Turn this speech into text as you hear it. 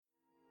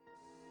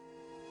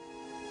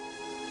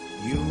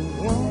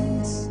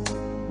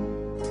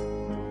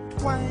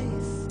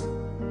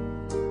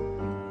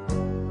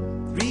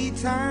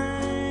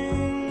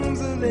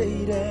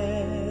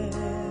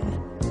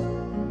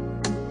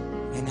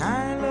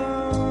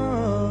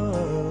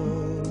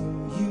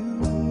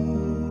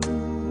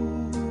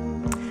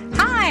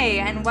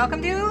and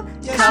welcome to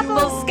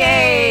Couple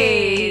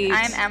Skate.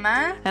 I'm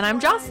Emma. And I'm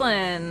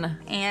Jocelyn.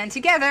 And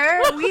together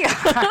we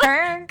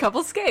are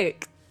Couple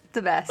Skate.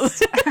 the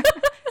best.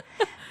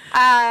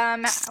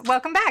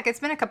 Welcome back. It's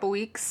been a couple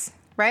weeks,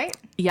 right?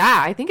 Yeah,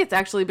 I think it's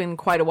actually been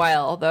quite a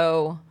while,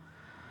 although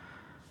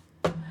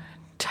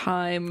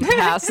time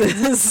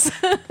passes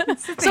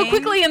so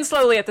quickly and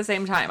slowly at the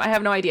same time. I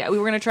have no idea. We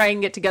were going to try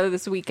and get together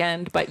this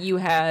weekend, but you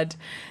had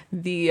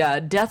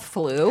the death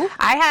flu.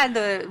 I had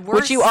the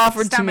worst which you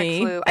offered to me,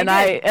 flu. and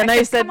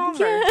I said, come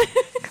over. Yeah.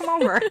 Come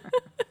over.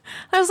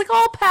 I was like,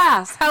 I'll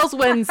pass. How's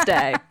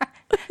Wednesday?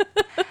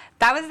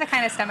 That was the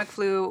kind of stomach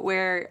flu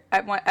where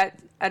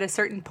at a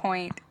certain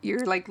point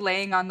you're like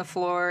laying on the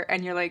floor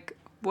and you're like,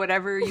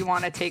 whatever you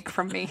want to take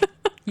from me,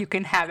 you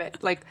can have it.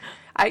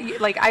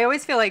 I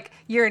always feel like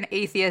you're an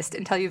atheist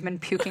until you've been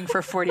puking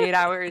for 48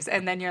 hours,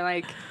 and then you're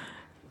like,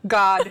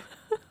 God,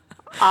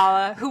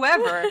 Allah,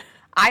 whoever,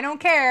 I don't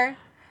care.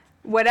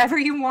 Whatever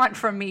you want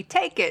from me,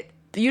 take it.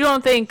 You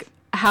don't think,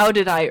 how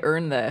did I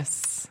earn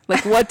this?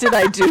 Like, what did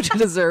I do to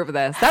deserve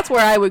this? That's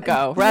where I would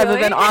go. Rather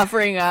than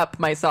offering up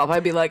myself,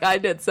 I'd be like, I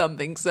did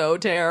something so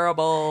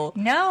terrible.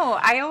 No,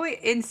 I always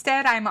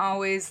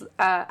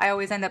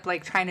end up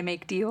like trying to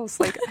make deals.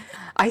 Like,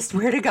 I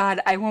swear to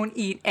God, I won't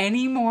eat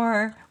any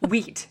more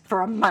wheat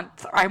for a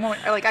month. I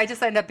won't, like, I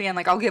just end up being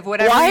like, I'll give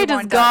whatever Why you does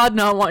want God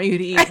not want you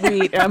to eat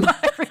wheat?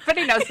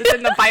 Everybody knows it's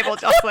in the Bible,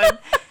 Jocelyn.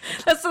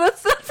 That's a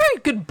very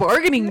good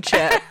bargaining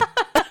chip.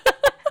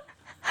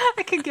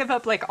 I could give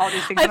up like all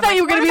these things. I thought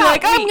you were going to be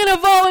like, I'm going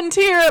to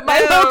volunteer at my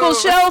local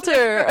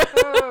shelter.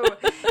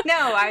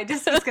 No, I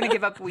just was going to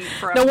give up wheat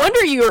for a No month.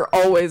 wonder you're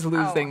always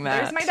losing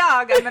that. There's my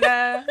dog.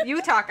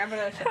 You talk. I'm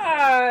going to.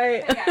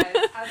 Hi. Hey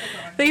guys, how's it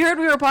going? They heard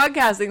we were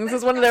podcasting. This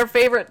is one of their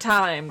favorite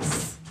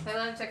times. They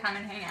love to come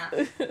and hang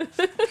out.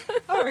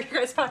 Oh, are you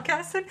guys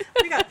podcasting?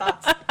 We got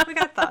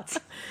thoughts.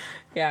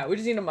 Yeah, we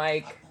just need a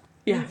mic.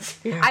 Yeah.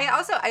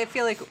 I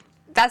feel like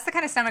that's the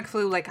kind of stomach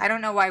flu, like, I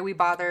don't know why we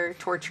bother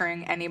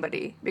torturing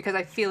anybody, because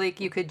I feel like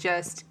you could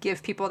just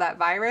give people that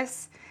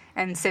virus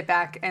and sit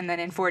back and then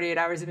in 48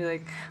 hours and be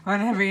like,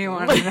 whatever you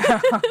want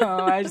to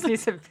know. I just need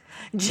some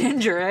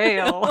ginger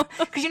ale.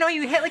 Because,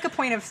 you hit like a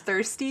point of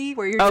thirsty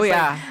where you're just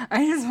like,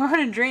 I just want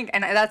to drink.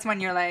 And that's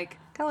when you're like,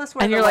 tell us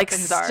where the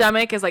weapons are. And your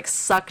stomach is like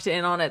sucked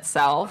in on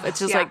itself. It's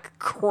just like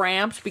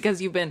cramped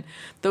because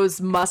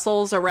those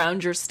muscles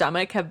around your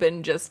stomach have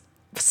been just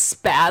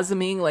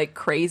spasming like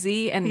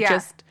crazy and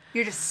just...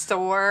 You're just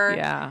sore.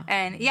 Yeah.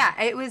 And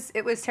it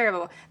was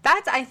terrible.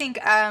 That's, I think,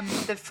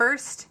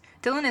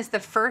 Dylan is the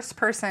first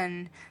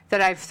person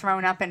that I've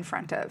thrown up in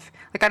front of.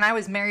 Like, and I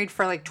was married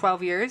for like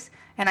 12 years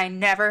and I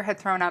never had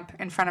thrown up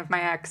in front of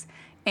my ex.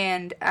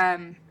 And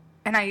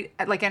I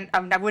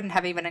wouldn't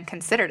have even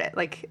considered it.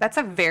 Like, that's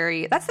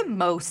the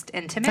most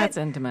intimate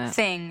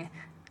thing.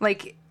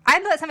 Like,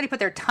 I'd let somebody put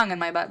their tongue in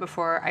my butt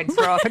before I'd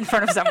throw up in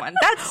front of someone.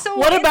 That's so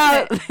What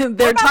intimate. about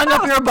their tongue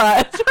up your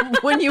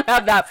butt when you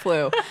have that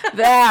flu?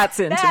 That's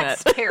intimate.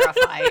 That's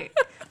terrifying.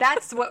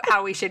 That's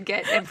how we should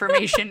get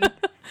information.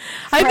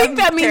 I think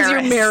that means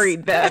you're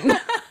married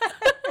then.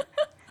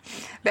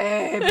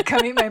 Babe,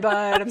 come eat my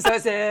butt. I'm so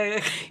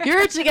sick.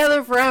 You're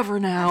together forever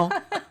now.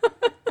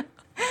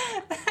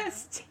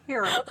 That's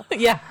terrible.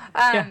 Yeah.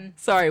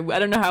 Sorry, I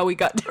don't know how we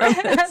got down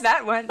this.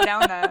 That went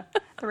down the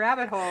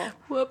rabbit hole.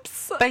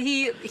 Whoops. But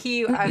he a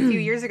few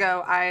years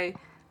ago, I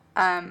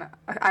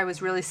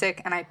was really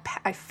sick and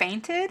I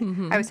fainted.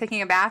 I was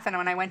taking a bath, and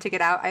when I went to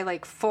get out, I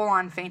like full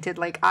on fainted,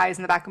 like eyes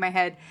in the back of my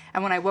head.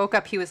 And when I woke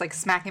up, he was like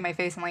smacking my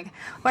face and like,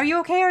 "Are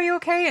you okay? Are you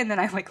okay?" And then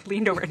I like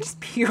leaned over and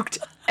just puked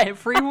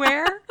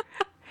everywhere.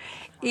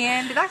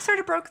 And that sort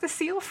of broke the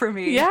seal for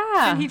me.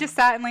 Yeah. And he just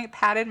sat and like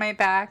patted my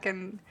back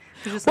and.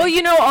 Well,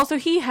 also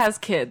he has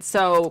kids,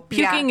 so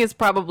puking is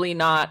probably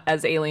not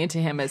as alien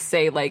to him as,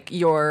 say, like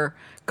your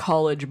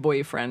college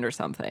boyfriend or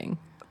something.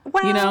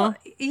 Well,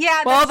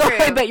 yeah, that's although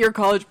true. I bet your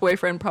college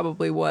boyfriend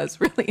probably was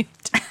really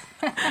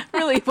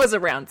was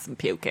around some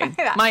puking.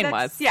 Mine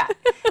was. Yeah,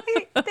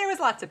 there was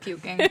lots of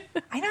puking.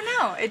 I don't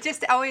know. It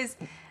just always.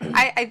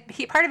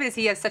 Part of it is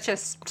he has such a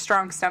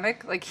strong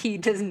stomach. Like, he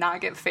does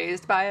not get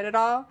fazed by it at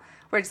all.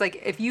 Where it's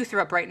like, if you threw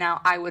up right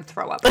now, I would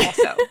throw up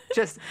also.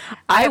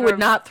 I would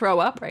not throw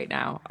up right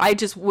now. I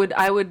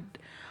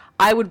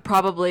would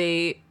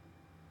probably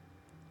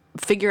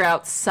figure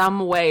out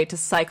some way to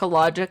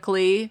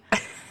psychologically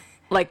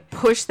like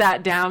push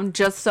that down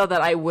just so that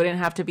I wouldn't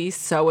have to be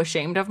so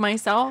ashamed of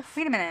myself.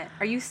 Wait a minute.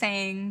 Are you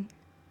saying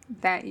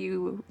that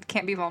you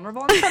can't be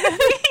vulnerable in front of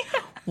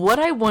me? What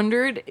I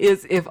wondered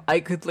is if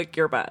I could lick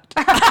your butt.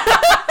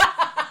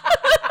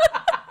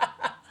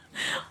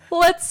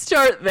 Let's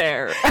start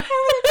there. I'm going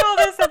to call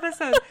this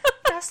episode,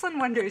 Jocelyn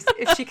wonders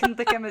if she can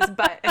lick Emma's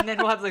butt, and then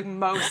we'll have like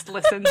most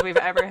listens we've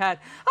ever had.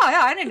 Oh yeah,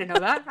 I need to know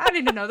that. I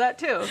need to know that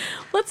too.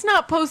 Let's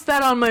not post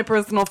that on my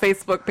personal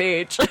Facebook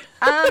page.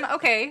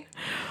 Okay.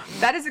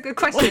 That is a good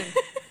question.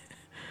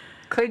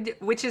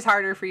 Which is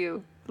harder for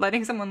you?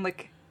 Letting someone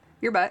lick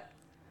your butt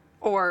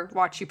or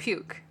watch you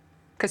puke?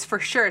 Because for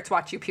sure it's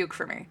watch you puke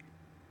for me.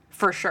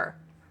 For sure.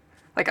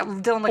 Like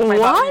Dylan licked my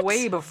butt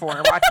way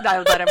before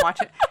I let him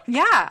watch it.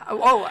 Yeah.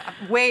 Oh,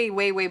 way,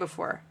 way, way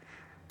before.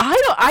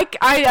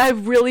 I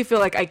really feel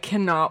like I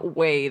cannot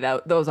weigh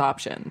those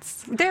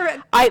options.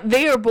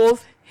 They are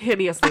both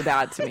hideously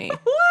bad to me.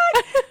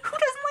 What? Who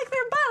doesn't like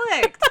their butt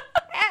licked?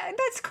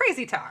 That's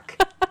crazy talk.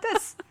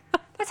 That's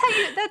how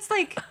you. That's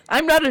like.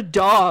 I'm not a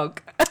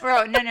dog.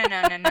 Oh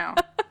no.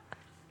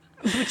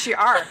 But you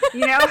are.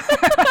 You know.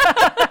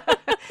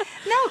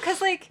 No,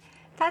 because like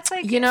that's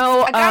like a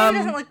guy who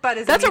doesn't lick butt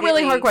is. That's a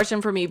really hard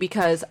question for me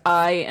because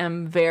I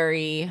am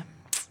very.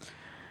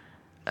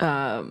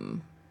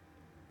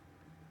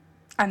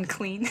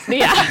 Unclean.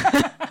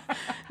 Yeah.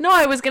 No,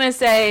 I was gonna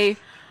say,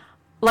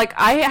 like,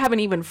 I haven't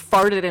even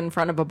farted in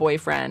front of a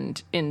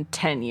boyfriend in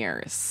 10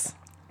 years.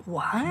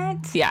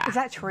 What? Yeah. Is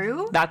that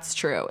true? That's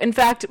true. In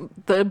fact,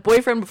 the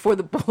boyfriend before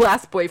the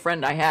last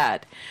boyfriend I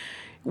had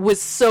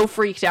was so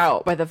freaked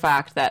out by the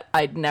fact that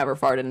I'd never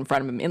farted in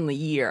front of him in the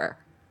year.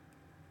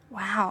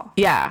 Wow.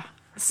 Yeah.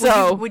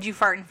 So would you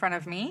fart in front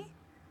of me?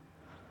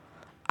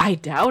 I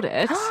doubt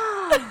it.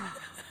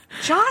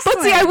 Jocelyn.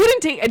 But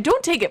see,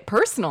 don't take it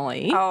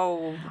personally.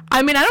 Oh.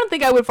 I mean, I don't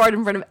think I would fart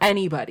in front of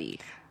anybody.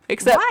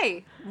 Except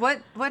why?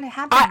 What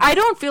happened? I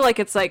don't feel like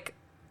it's like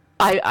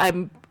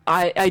I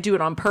do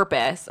it on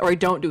purpose or I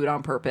don't do it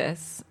on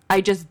purpose.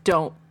 I just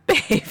don't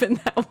behave in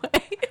that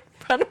way in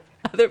front of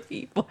other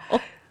people.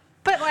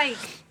 But like,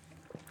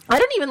 I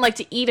don't even like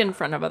to eat in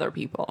front of other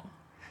people.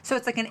 So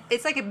it's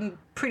like a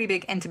pretty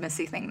big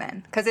intimacy thing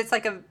then, because it's a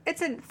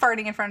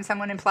farting in front of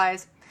someone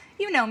implies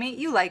you know me,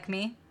 you like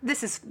me.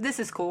 This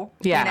is cool.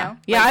 Yeah. You know?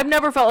 Yeah, like, I've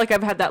never felt like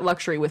I've had that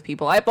luxury with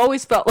people. I've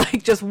always felt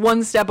like just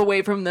one step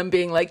away from them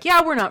being like,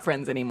 yeah, we're not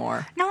friends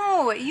anymore.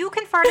 No, you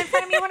can fart in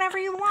front of me whenever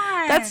you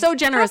want. That's so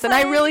generous, and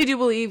I really do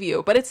believe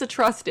you, but it's a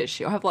trust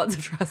issue. I have lots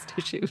of trust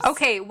issues.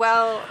 Okay,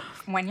 well,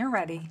 when you're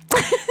ready,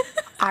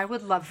 I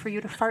would love for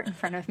you to fart in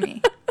front of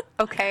me.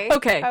 Okay.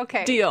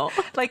 Okay. Deal.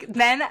 Like,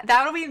 then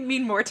that'll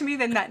mean more to me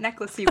than that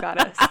necklace you got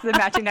us, the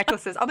matching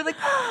necklaces. I'll be like,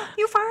 oh,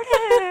 you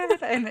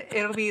farted. And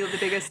it'll be the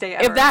biggest day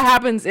ever. If that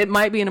happens, it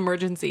might be an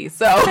emergency.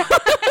 So.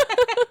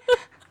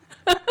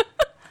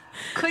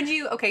 Could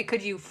you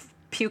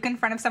puke in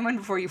front of someone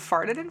before you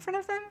farted in front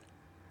of them?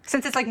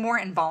 Since it's like more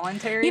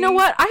involuntary. You know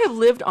what? I have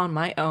lived on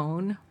my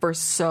own for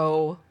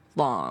so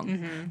long.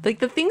 Mm-hmm. Like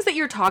the things that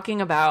you're talking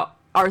about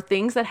are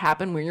things that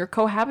happen when you're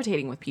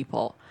cohabitating with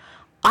people.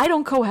 I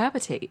don't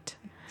cohabitate.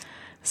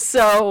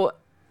 So,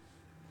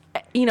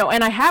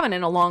 and I haven't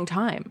in a long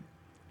time.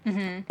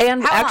 Mm-hmm.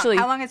 And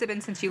how long has it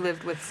been since you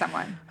lived with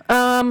someone?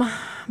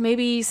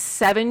 Maybe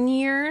 7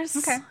 years.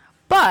 Okay.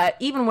 But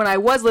even when I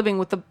was living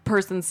with the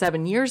person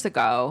 7 years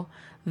ago,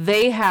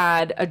 they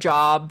had a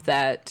job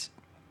that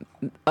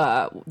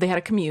they had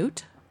a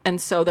commute. And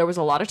so there was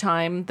a lot of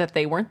time that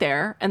they weren't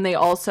there. And they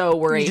also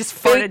were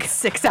farted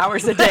 6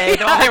 hours a day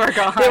while they were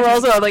gone. They were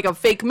also like a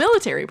fake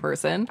military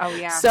person. Oh,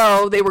 yeah.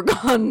 So they were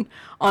gone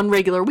on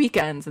regular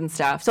weekends and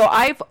stuff. So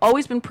I've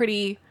always been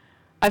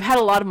I've had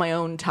a lot of my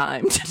own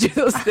time to do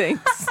those things.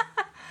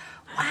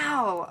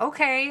 Wow.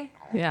 Okay.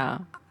 Yeah.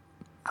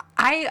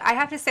 I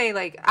have to say,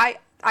 like, I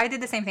did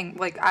the same thing.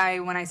 Like,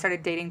 when I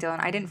started dating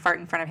Dylan, I didn't fart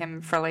in front of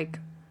him for, like,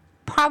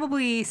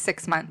 probably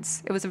 6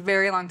 months. It was a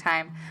very long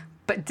time.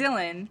 But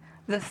Dylan...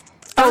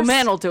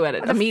 man will do it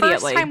immediately. The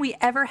first time we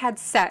ever had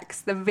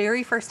sex, the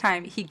very first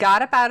time, he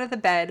got up out of the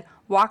bed,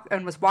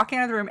 was walking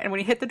out of the room, and when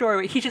he hit the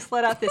doorway, he just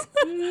let out this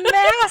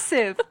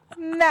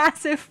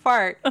massive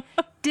fart.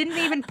 Didn't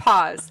even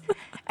pause.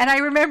 And I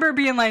remember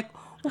being like,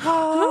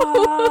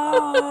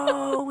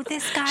 whoa,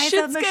 this guy's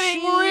Shit's a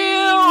machine. Getting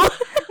real.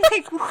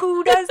 Like,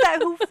 who does that?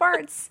 Who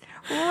farts?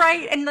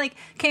 Right. And, like,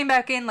 came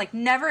back in, like,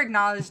 never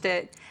acknowledged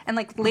it. And,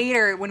 like,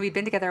 later, when we'd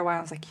been together a while,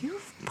 I was like, you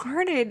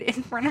farted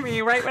in front of me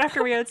right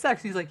after we had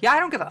sex. He's like, yeah, I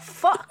don't give a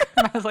fuck.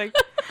 And I was like,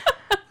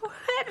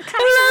 what?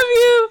 I love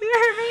you.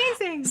 You're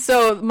amazing.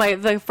 So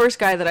the first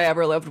guy that I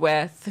ever lived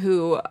with,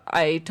 who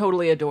I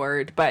totally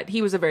adored, but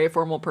he was a very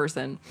formal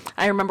person.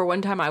 I remember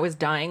one time I was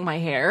dyeing my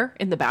hair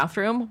in the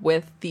bathroom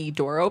with the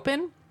door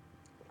open,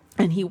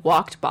 and he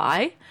walked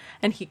by,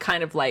 and he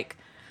kind of like...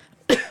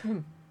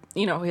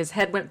 his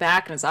head went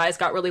back and his eyes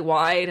got really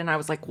wide. And I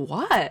was like,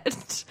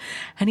 what?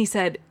 And he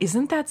said,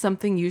 isn't that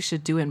something you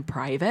should do in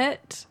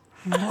private?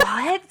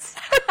 What?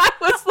 I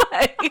was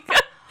like,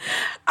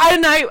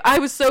 I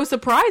was so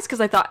surprised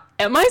because I thought,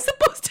 am I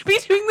supposed to be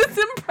doing this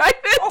in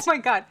private? Oh my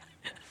God.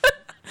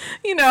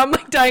 I'm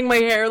like dyeing my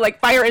hair like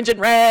fire engine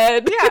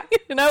red. Yeah.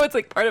 It's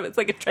like part of it's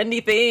like a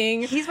trendy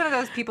thing. He's one of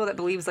those people that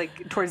believes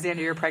like towards the end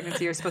of your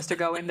pregnancy you're supposed to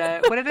go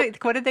into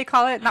what did they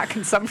call it? Not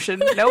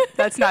consumption. Nope,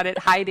 that's not it.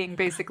 Hiding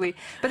basically.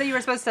 But then you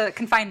were supposed to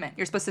confinement.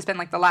 You're supposed to spend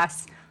like the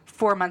last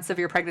 4 months of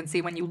your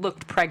pregnancy when you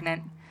looked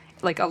pregnant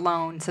like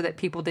alone so that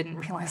people didn't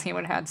realize you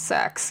had had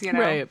sex,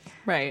 Right.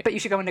 But you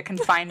should go into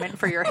confinement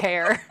for your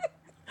hair.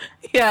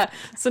 Yeah.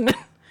 So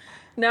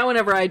now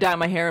whenever I dye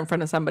my hair in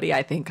front of somebody,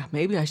 I think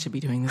maybe I should be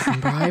doing this in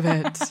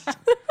private.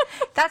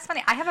 That's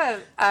funny. I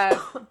have a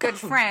good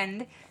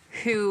friend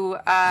who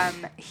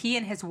he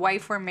and his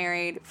wife were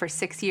married for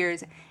 6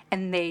 years,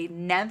 and they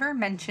never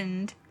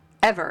mentioned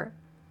ever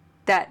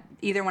that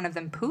either one of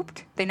them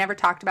pooped. They never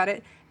talked about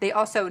it.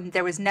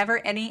 There was never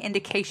any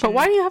indication. But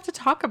why do you have to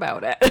talk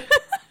about it?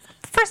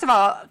 First of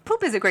all,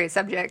 poop is a great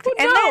subject.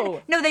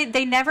 Well, and then,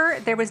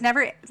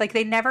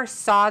 they never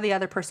saw the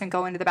other person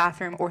go into the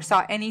bathroom or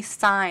saw any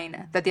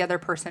sign that the other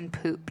person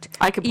pooped.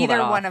 I could pull either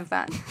that off. one of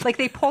them. Like,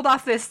 they pulled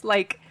off this,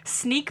 like,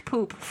 sneak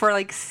poop for,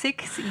 like,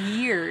 6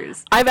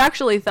 years. I've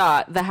actually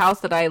thought the house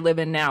that I live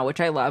in now, which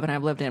I love and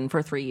I've lived in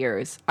for 3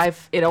 years,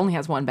 it only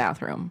has one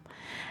bathroom.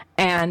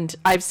 And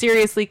I've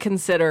seriously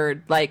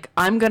considered, like,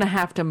 I'm going to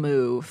have to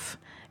move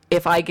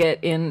if I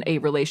get in a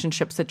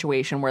relationship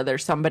situation where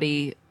there's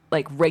somebody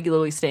like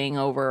regularly staying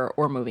over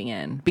or moving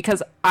in,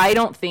 because I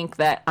don't think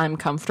that I'm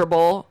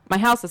comfortable. My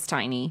house is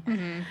tiny.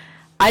 Mm-hmm.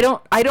 I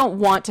don't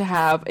want to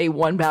have a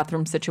one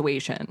bathroom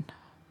situation.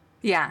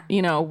 Yeah.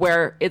 You know,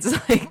 where it's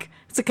like,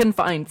 it's a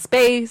confined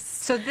space.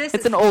 So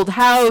it's an old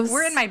house.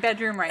 We're in my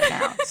bedroom right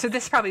now. So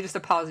this probably just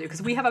appalls you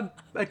because we have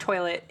a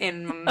toilet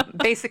in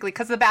basically,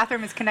 because the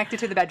bathroom is connected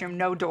to the bedroom,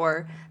 no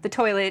door. The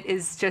toilet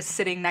is just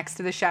sitting next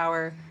to the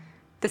shower.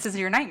 This is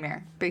your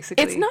nightmare,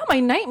 basically. It's not my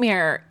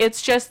nightmare.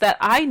 It's just that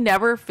I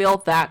never feel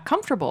that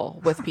comfortable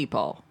with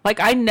people.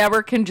 Like, I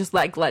never can just,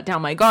 like, let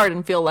down my guard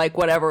and feel like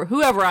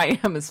whoever I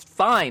am is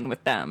fine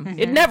with them. Mm-hmm.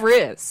 It never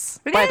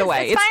is, by the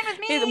way. It's fine with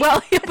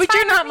me. But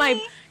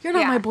you're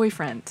not my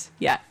boyfriend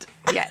yet.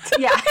 Yeah.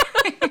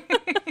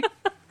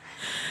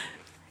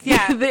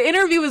 Yeah. The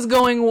interview is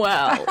going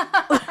well.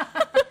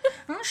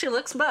 Well, she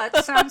looks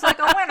butt. Sounds like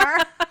a winner.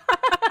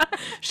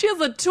 She has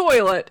a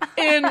toilet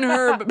in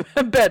her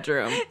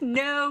bedroom.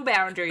 No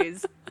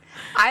boundaries.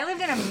 I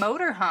lived in a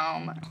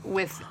motorhome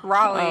with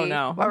Raleigh. Oh,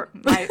 no.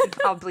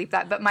 I'll bleep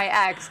that. But my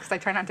ex, because I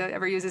try not to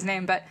ever use his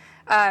name. But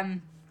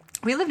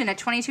we lived in a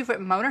 22-foot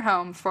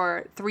motorhome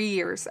for 3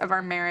 years of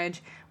our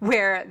marriage,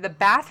 where the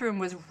bathroom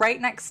was right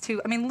next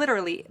to,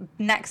 literally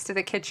next to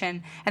the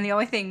kitchen, and the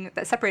only thing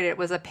that separated it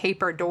was a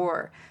paper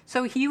door.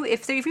 So if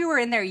you were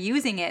in there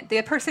using it,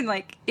 the person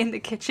like in the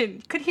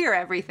kitchen could hear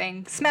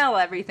everything, smell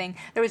everything.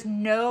 There was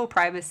no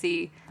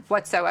privacy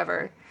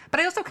whatsoever. But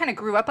I also kind of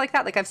grew up like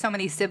that. Like, I have so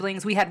many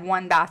siblings. We had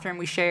one bathroom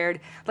we shared.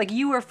 Like,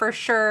 you were for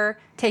sure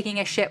taking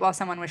a shit while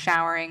someone was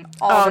showering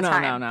all the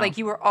time. No. Like,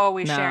 you were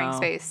always sharing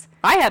space.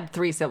 I had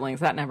 3 siblings.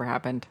 That never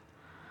happened.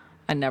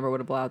 I never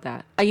would have allowed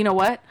that. You know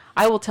what?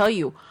 I will tell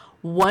you.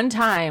 One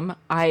time,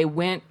 I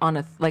went on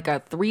a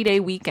 3-day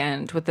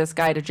weekend with this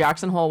guy to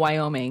Jackson Hole,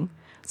 Wyoming.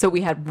 So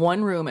we had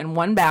one room and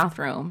one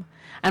bathroom.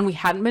 And we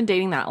hadn't been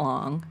dating that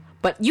long.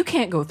 But you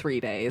can't go 3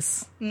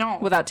 days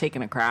without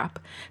taking a crap.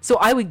 So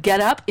I would get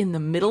up in the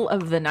middle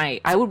of the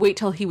night. I would wait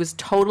till he was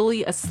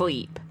totally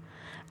asleep.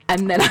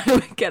 And then I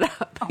would get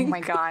up. Oh, my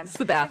God. To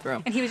the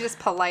bathroom. And he was just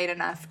polite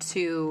enough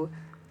to,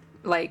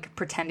 like,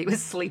 pretend he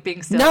was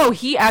sleeping still. No,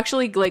 he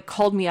actually, like,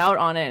 called me out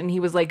on it. And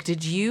he was like,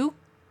 did you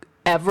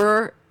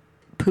ever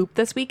poop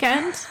this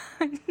weekend?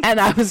 And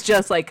I was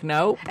just like,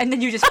 no. And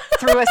then you just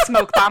threw a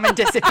smoke bomb and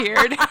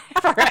disappeared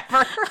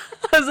forever.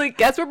 I was like,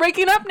 guess we're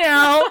breaking up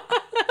now.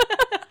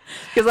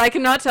 Because I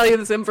cannot tell you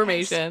this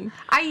information.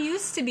 I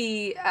used to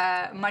be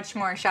much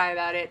more shy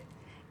about it.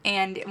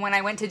 And when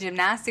I went to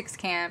gymnastics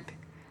camp,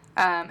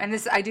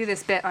 and I do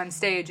this bit on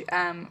stage,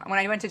 when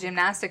I went to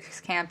gymnastics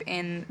camp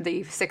in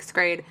the 6th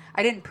grade,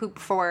 I didn't poop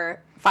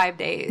for 5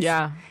 days.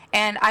 Yeah.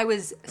 And I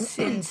was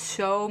in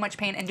so much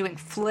pain and doing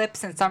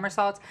flips and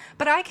somersaults.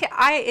 But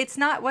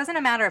wasn't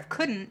a matter of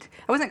couldn't.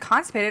 I wasn't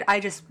constipated. I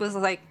just was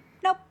like,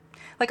 nope.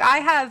 Like, I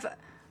have,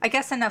 I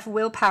guess, enough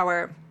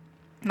willpower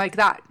like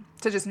that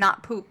to just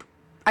not poop.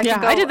 I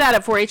did that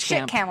at 4-H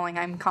camp. Shit cameling,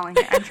 I'm calling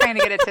it. I'm trying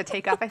to get it to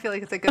take off. I feel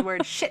like it's a good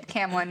word. Shit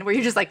cameling, where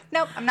you're just like,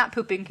 nope, I'm not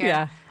pooping here.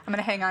 Yeah. I'm going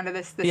to hang on to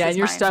this. And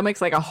your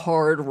stomach's like a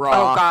hard rock.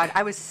 Oh, God.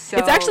 I was so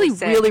It's actually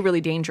sick. really,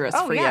 really dangerous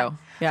for you.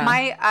 Yeah.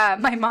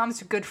 My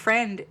mom's good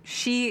friend,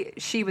 she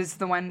was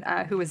the one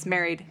who was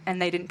married, and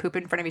they didn't poop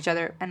in front of each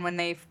other. And when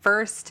they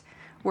first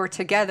were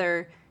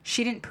together,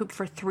 she didn't poop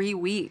for 3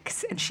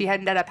 weeks, and she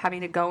ended up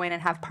having to go in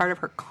and have part of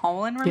her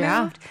colon removed.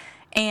 Yeah.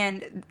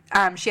 And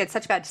she had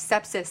such bad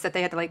sepsis that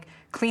they had to, like,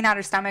 clean out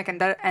her stomach,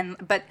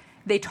 but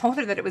they told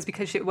her that it was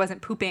because she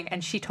wasn't pooping,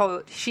 and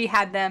she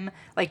had them,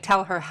 like,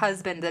 tell her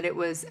husband that it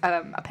was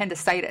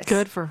appendicitis.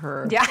 Good for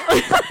her. Yeah.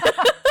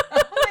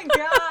 Oh my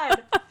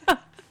God.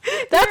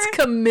 That's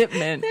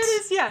commitment. That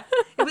is, yeah.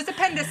 It was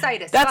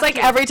appendicitis. That's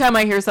like every time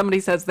I hear somebody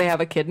says they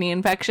have a kidney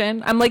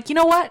infection, I'm like, you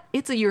know what?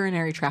 It's a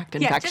urinary tract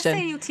infection.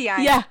 Yeah, just say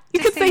UTI. Yeah, you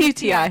can say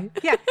UTI.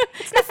 Yeah.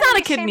 It's not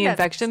a kidney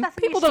infection.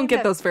 People don't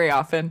get those very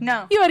often.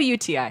 No. You had a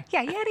UTI.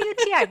 Yeah, you had a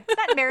UTI. It's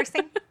not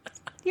embarrassing.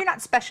 You're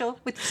not special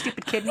with your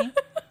stupid kidney.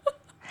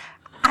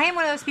 I am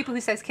one of those people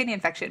who says kidney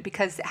infection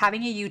because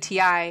having a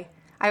UTI,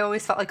 I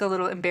always felt like a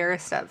little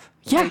embarrassed of.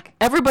 Yeah, like,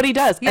 everybody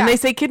does. Yeah. And they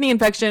say kidney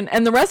infection.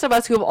 And the rest of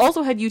us who have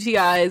also had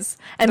UTIs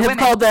and have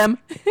called them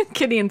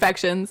kidney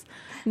infections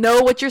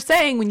know what you're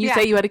saying when you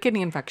say you had a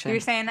kidney infection. You're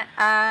saying,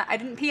 I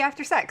didn't pee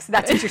after sex.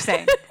 That's what you're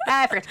saying.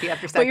 I forgot to pee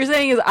after sex. What you're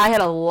saying is I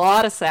had a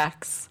lot of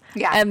sex.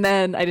 Yeah. And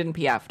then I didn't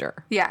pee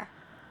after. Yeah.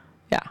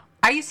 Yeah.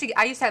 I used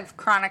to have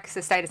chronic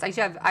cystitis.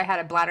 I had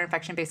a bladder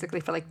infection basically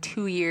for like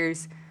 2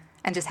 years.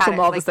 and just had From it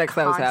all like the sex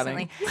I was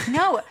having.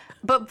 No,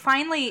 but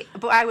finally,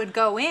 I would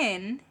go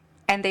in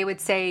and they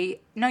would say,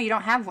 no, you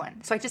don't have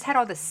one. So I just had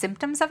all the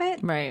symptoms of it.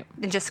 Right.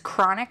 And just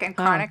chronic and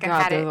Oh, chronic and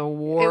God, had they're it. the It was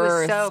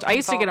worst. so I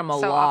used to get them a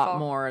so lot awful.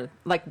 more.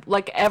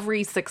 Like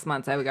every 6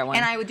 months I would get one.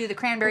 And I would do the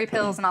cranberry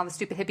pills and all the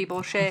stupid hippie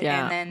bullshit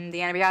Yeah. and then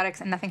the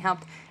antibiotics and nothing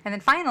helped. And then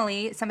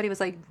finally somebody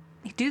was like,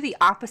 do the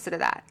opposite of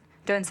that.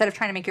 So instead of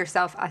trying to make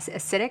yourself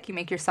acidic, you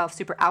make yourself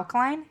super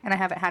alkaline. And I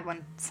haven't had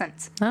one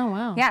since. Oh,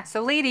 wow. Yeah,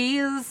 so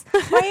ladies,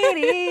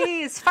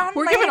 fun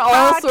We're lady giving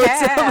all sorts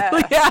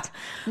podcast. of... Yeah.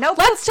 Nope.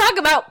 Let's talk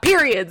about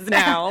periods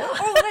now.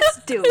 Oh,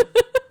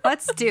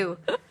 let's do.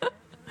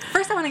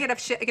 First, I want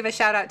to give a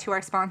shout out to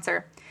our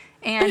sponsor.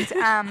 And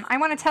I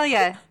want to tell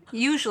you,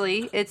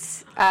 usually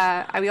it's,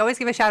 we always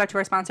give a shout out to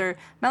our sponsor,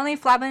 Melanie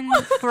Flabben.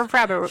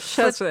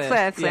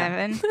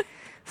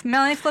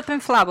 Melanie Flippin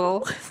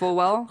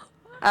Flabble.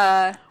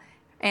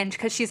 And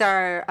because she's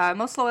our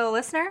most loyal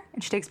listener,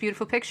 and she takes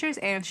beautiful pictures,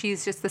 and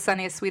she's just the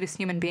sunniest, sweetest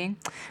human being.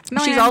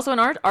 She's also an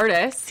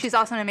artist. She's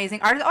also an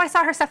amazing artist. Oh, I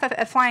saw her stuff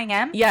at Flying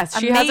M. Yes,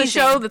 she has a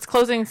show that's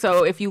closing.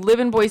 So if you live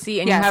in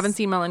Boise and you Yes. haven't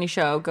seen Melanie's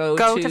show, go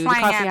to the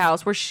Flying Coffee M.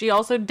 House, where she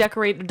also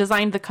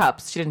designed the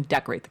cups. She didn't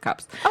decorate the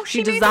cups. Oh, she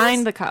made designed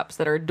those? the cups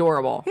that are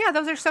adorable. Yeah,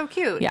 those are so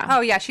cute. Yeah. Oh,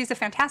 yeah, she's a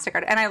fantastic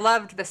artist. And I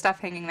loved the stuff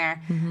hanging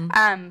there.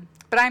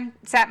 But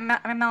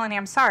Melanie,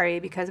 I'm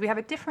sorry, because we have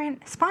a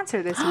different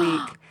sponsor this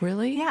week.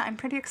 Really? Yeah, I'm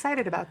pretty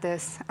excited about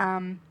this.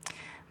 My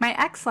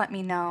ex let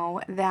me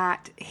know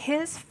that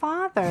his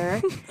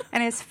father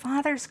and his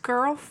father's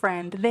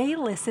girlfriend, they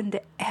listen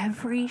to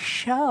every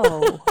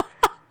show.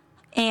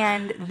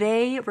 And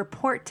they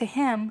report to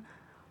him,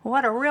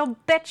 what a real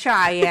bitch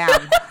I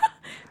am.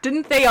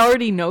 Didn't they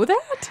already know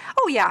that?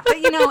 Oh, yeah. But,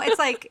 it's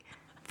like,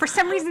 for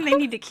some reason, they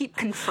need to keep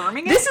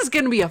confirming it. This is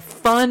going to be a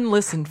fun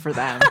listen for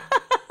them.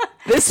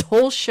 This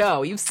whole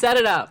show, you've set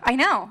it up. I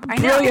know.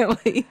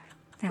 Brilliantly.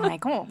 They're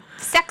like, oh,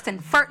 sex and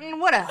farting,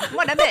 what a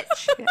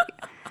bitch.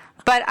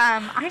 But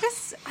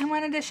I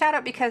wanted to shout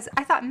out because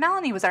I thought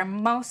Melanie was our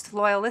most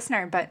loyal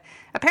listener, but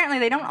apparently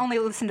they don't only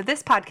listen to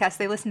this podcast,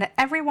 they listen to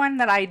everyone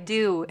that I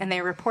do, and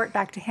they report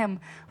back to him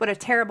what a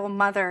terrible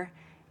mother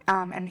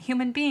and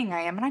human being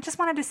I am. And I just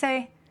wanted to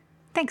say,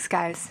 thanks,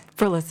 guys.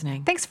 For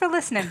listening. Thanks for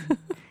listening.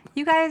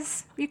 You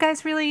guys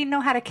really know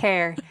how to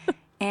care.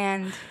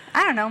 And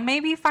I don't know,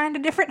 maybe find a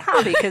different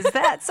hobby because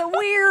that's a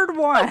weird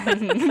one.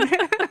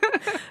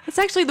 That's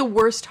actually the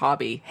worst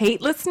hobby. Hate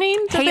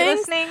listening to things?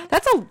 Listening?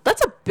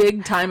 That's a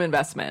big time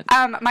investment.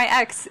 My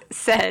ex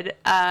said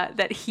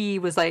that he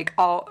was like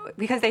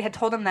because they had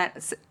told him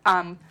that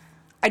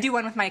I do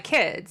one with my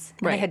kids,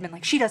 and Right. they had been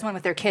like, she does one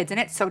with their kids, and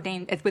it's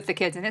with the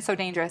kids, and it's so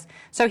dangerous.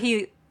 So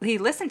he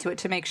listened to it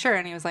to make sure,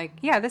 and he was like,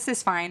 yeah, this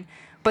is fine.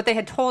 But they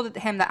had told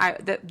him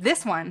that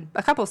this one,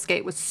 a couple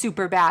skate, was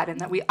super bad, and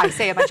that I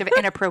say a bunch of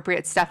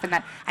inappropriate stuff, and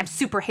that I'm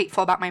super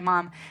hateful about my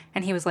mom.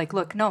 And he was like,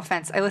 "Look, no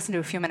offense, I listened to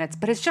a few minutes,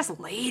 but it's just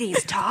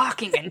ladies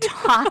talking and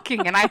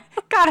talking, and I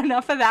got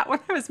enough of that when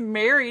I was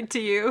married to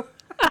you."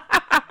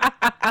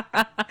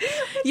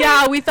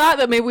 Yeah, we thought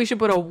that maybe we should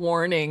put a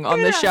warning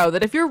on the show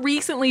that if you're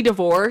recently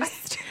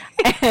divorced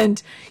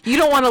and you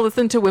don't want to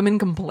listen to women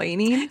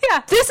complaining,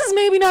 Yeah. this is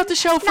maybe not the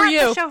show for Not you.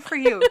 the show for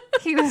you.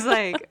 He was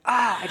like,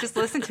 I just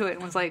listened to it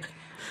and was like,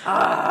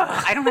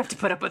 I don't have to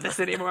put up with this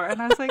anymore.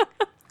 And I was like,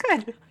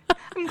 good.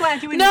 I'm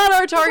glad you enjoyed Not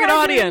our target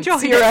audience, your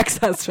it.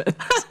 ex-husband.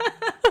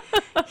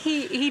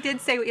 He did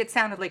say it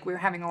sounded like we were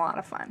having a lot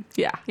of fun.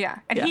 Yeah. Yeah.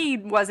 And Yeah. he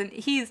wasn't,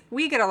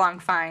 we get along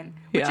fine,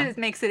 which Yeah.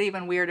 makes it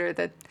even weirder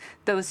that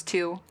those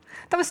two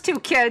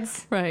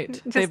kids. Right.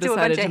 Just They've do a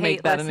bunch decided to of make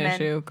hate that an listening.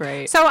 issue.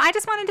 Great. So I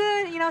just wanted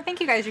to, thank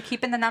you guys. You're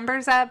keeping the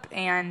numbers up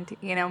and,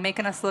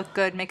 making us look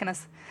good, making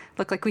us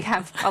look like we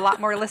have a lot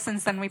more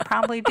listens than we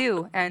probably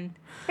do. And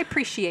I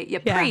appreciate you.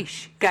 Yeah.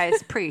 Preach,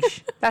 guys.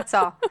 Preach. That's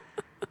all.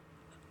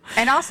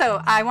 And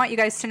also, I want you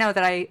guys to know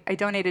that I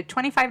donated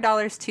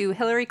 $25 to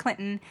Hillary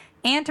Clinton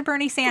and to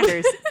Bernie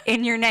Sanders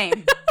in your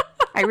name.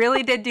 I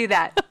really did do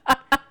that.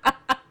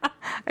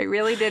 I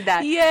really did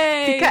that.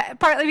 Yay.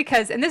 Partly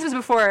because, and this was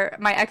before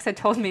my ex had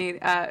told me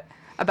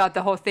about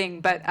the whole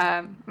thing, but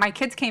my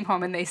kids came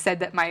home and they said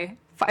that my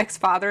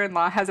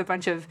ex-father-in-law has a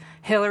bunch of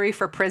Hillary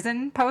for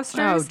prison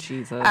posters Oh,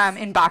 Jesus.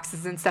 in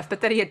boxes and stuff,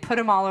 but that he had put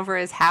them all over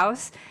his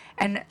house.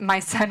 And my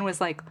son was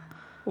like,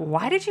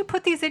 why did you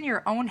put these in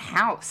your own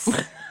house?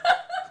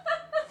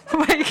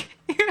 Like,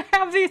 you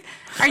have these,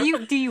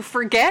 do you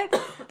forget?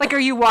 Like, are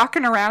you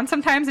walking around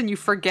sometimes and you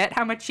forget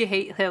how much you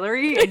hate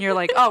Hillary? And you're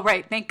like, oh,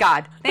 right, thank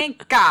God.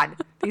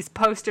 These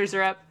posters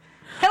are up.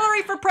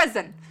 Hillary for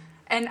prison.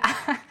 And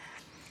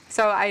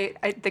so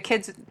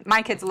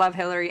my kids love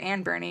Hillary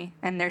and Bernie,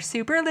 and they're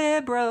super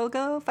liberal.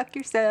 Go fuck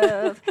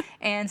yourself.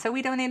 And so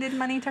we donated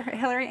money to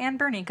Hillary and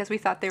Bernie because we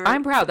thought they were.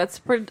 I'm proud.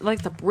 That's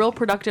like the real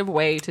productive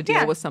way to deal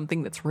Yeah. with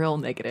something that's real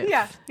negative.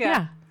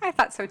 Yeah. I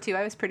thought so too.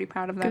 I was pretty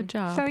proud of them. Good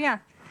job. So yeah.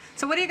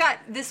 So what do you got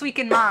this week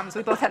in moms?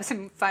 We both have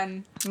some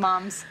fun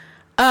moms.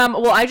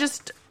 Well, I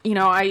just,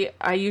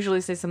 I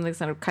usually say something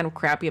kind of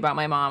crappy about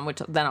my mom,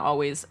 which then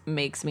always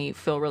makes me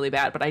feel really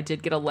bad. But I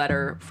did get a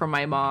letter from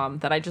my mom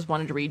that I just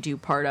wanted to read you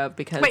part of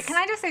because... Wait, can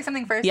I just say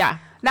something first? Yeah.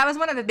 That was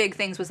one of the big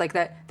things was like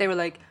that they were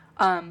like,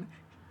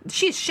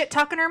 she's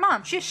shit-talking her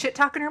mom. She's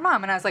shit-talking her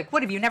mom. And I was like,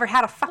 what, have you never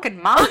had a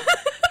fucking mom?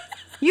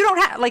 You don't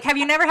have, like, have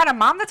you never had a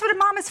mom? That's what a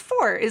mom is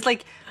for. Is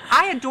like,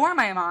 I adore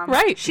my mom.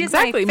 Right. She's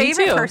exactly. my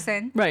favorite Me too.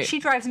 person. Right. She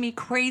drives me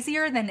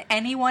crazier than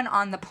anyone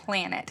on the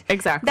planet.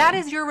 Exactly. That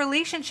is your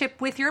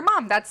relationship with your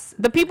mom. That's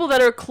the people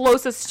that are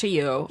closest to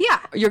you. Yeah.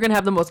 You're going to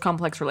have the most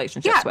complex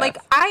relationships with. like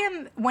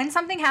when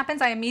something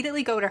happens, I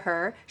immediately go to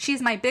her.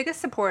 She's my biggest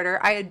supporter.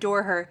 I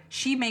adore her.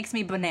 She makes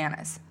me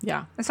bananas.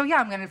 Yeah. And so,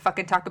 I'm going to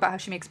fucking talk about how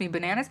she makes me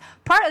bananas.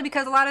 Partly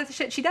because a lot of the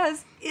shit she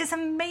does is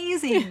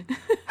amazing.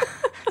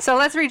 So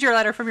let's read your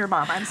letter from your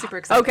mom. I'm super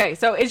excited. Okay,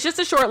 so it's just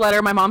a short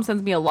letter. My mom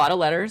sends me a lot of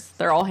letters.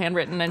 They're all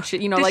handwritten and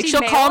shit. Does she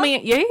she'll mail call them?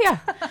 me. Yeah.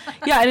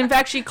 Yeah, and in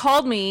fact, she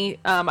called me.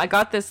 I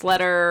got this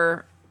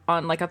letter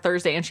on like a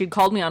Thursday, and she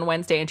called me on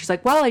Wednesday, and she's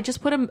like, "Well, I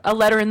just put a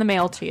letter in the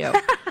mail to you."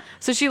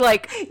 So she You guys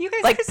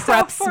are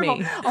preps so formal.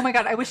 me. Oh my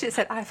God, I wish it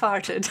said I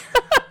farted.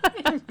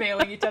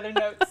 Mailing each other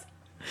notes.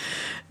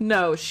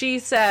 No, she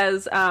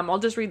says, I'll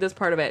just read this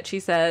part of it. She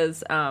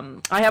says,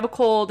 I have a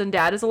cold and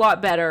Dad is a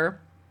lot better.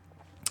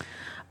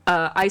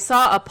 I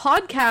saw a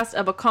podcast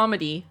of a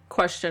comedy, ?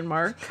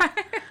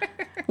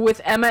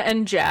 With Emma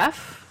and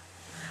Jeff,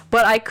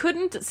 but I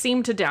couldn't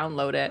seem to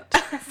download it.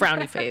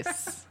 Frowny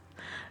face.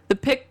 The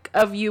pic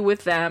of you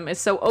with them is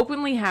so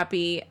openly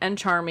happy and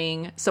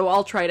charming, so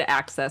I'll try to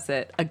access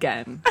it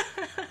again.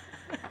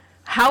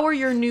 How are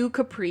your new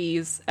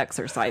capris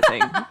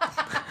exercising?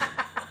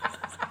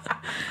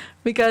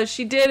 Because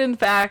she did, in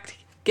fact,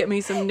 get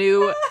me some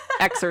new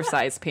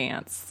exercise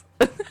pants.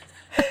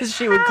 As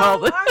she would call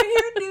them. How are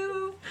your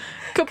new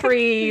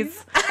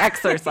capris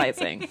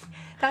exercising.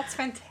 That's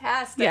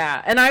fantastic.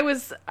 Yeah, and I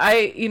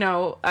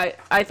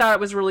thought it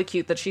was really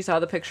cute that she saw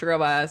the picture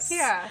of us.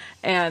 Yeah.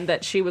 And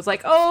that she was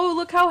like, "Oh,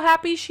 look how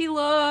happy she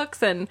looks."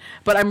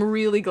 But I'm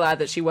really glad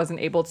that she wasn't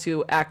able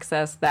to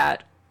access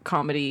that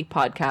comedy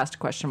podcast ?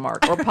 Or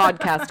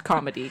podcast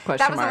comedy ?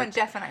 That was the one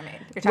Jeff and I made.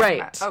 You're talking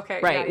about.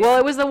 Okay. Right. Yeah. Well,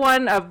 it was the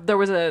one of there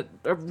was a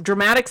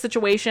dramatic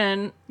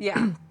situation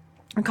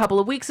a couple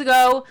of weeks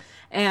ago,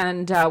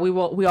 and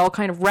we all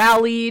kind of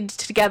rallied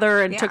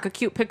together and took a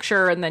cute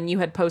picture, and then you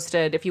had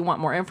posted, if you want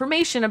more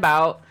information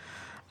about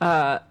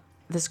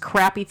this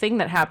crappy thing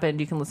that happened,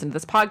 you can listen to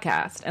this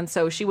podcast. And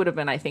so she would have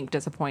been, I think,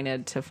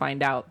 disappointed to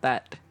find out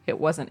that it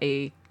wasn't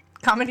a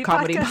comedy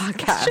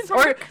podcast.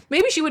 Or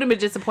maybe she would have been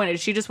disappointed.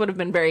 She just would have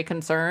been very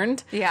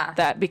concerned. Yeah.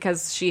 That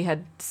because she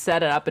had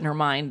set it up in her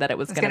mind that it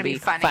was going to be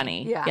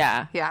funny.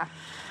 Yeah.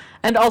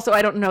 And also,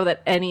 I don't know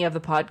that any of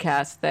the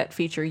podcasts that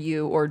feature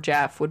you or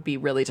Jeff would be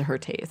really to her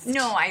taste.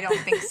 No, I don't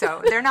think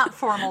so. They're not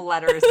formal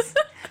letters.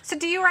 So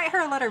do you write her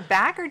a letter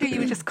back, or do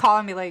you just call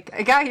and be like,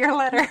 I got your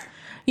letter?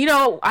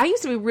 I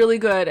used to be really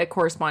good at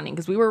corresponding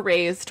because we were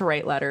raised to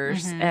write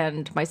letters,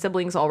 and my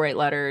siblings all write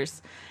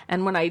letters.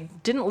 And when I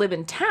didn't live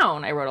in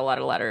town, I wrote a lot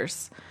of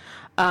letters.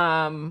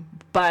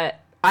 But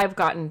I've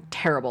gotten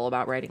terrible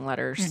about writing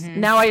letters.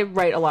 Now I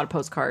write a lot of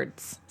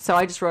postcards. So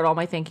I just wrote all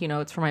my thank you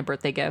notes for my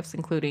birthday gifts,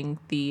 including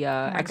the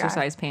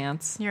exercise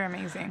pants. You're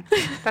amazing.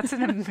 That's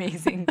an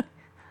amazing...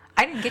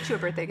 I didn't get you a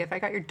birthday gift. I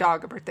got your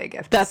dog a birthday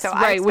gift. That's so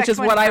right, which is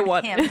what I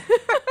want. Him.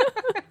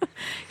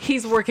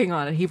 He's working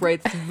on it. He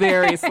writes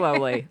very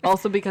slowly.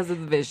 Also because of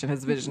the vision.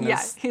 His vision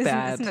is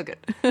bad. It's no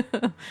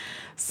good.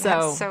 So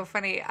That's so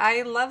funny.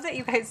 I love that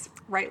you guys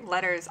write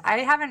letters.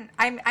 I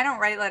don't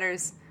write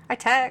letters. I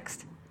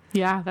text.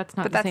 Yeah, that's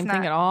not But the that's same not,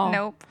 thing at all.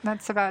 Nope,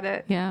 that's about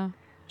it. Yeah.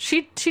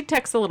 She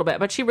texts a little bit,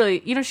 but she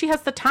really, she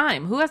has the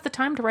time. Who has the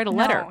time to write a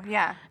letter?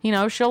 No,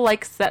 yeah. She'll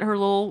set her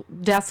little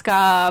desk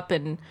up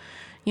and,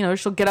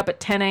 she'll get up at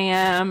 10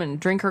 a.m. and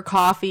drink her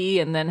coffee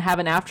and then have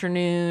an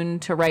afternoon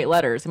to write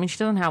letters. I mean, she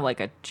doesn't have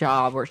a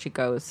job where she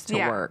goes to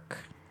work.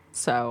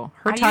 So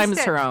her time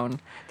is her own.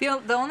 The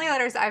only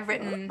letters I've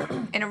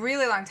written in a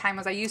really long time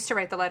was I used to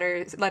write the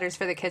letters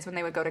for the kids when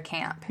they would go to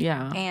camp.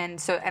 Yeah.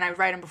 And I would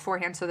write them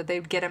beforehand so that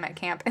they'd get them at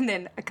camp. And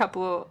then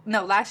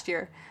last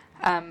year,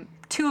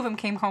 2 of them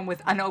came home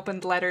with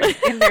unopened letters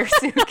in their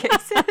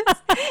suitcases. And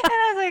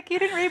I was like, you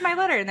didn't read my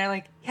letter. And they're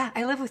like, yeah,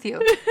 I live with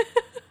you.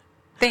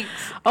 Thanks.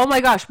 Oh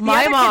my gosh.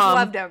 My the other mom kids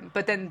loved them,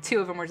 but then 2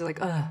 of them were just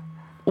like, ugh.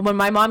 When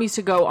my mom used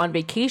to go on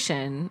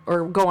vacation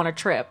or go on a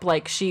trip,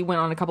 she went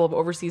on a couple of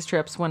overseas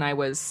trips when I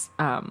was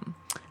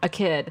a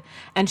kid,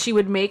 and she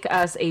would make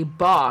us a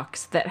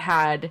box that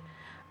had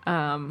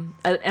an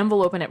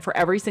envelope in it for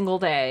every single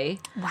day.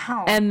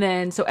 Wow. And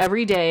then, so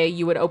every day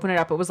you would open it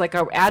up. It was like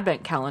an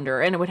advent calendar,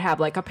 and it would have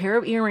a pair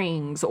of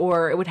earrings,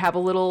 or it would have a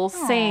little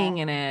saying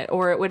in it,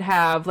 or it would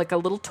have a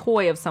little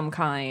toy of some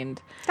kind.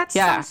 That's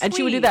so sweet. And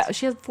she would do that.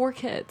 She has 4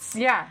 kids.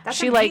 Yeah,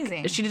 that's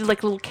amazing. She did a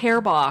little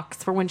care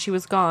box for when she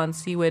was gone,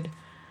 so you would...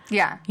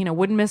 Yeah.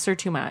 Wouldn't miss her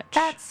too much.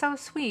 That's so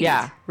sweet.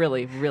 Yeah,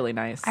 really, really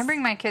nice. I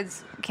bring my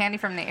kids candy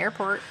from the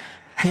airport.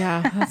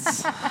 Yeah,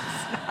 that's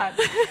Not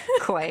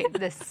quite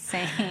the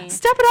same.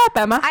 step it up,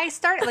 Emma. I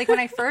started, like, when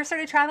I first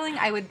started traveling,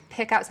 I would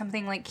pick out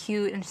something, like,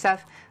 cute and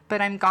stuff,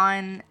 but I'm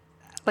gone,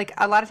 like,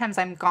 a lot of times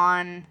I'm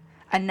gone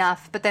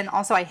enough, but then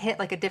also I hit,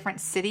 like, a different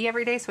city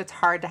every day, so it's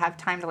hard to have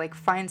time to, like,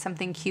 find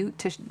something cute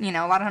to, you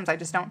know, a lot of times I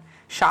just don't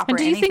shop and or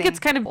do you anything. think it's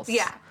kind of...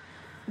 Yeah.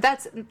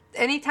 That's,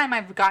 anytime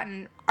I've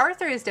gotten,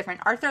 Arthur is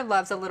different. Arthur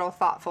loves a little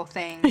thoughtful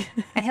thing,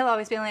 and he'll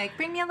always be like,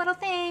 bring me a little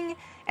thing,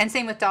 and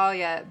same with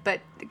Dahlia,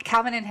 but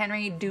Calvin and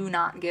Henry do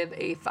not give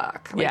a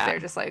fuck. Like, Yeah. they're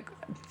just like,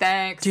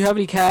 thanks. Do you have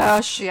any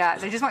cash? Yeah,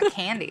 they just want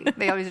candy.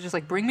 They always are just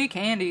like, bring me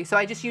candy. So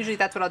I just usually,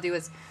 that's what I'll do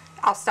is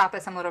I'll stop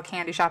at some little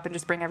candy shop and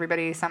just bring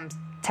everybody some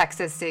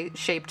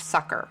Texas-shaped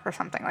sucker or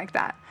something like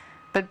that.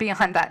 But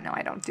beyond that, no,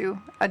 I don't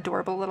do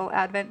adorable little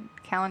advent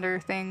calendar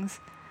things.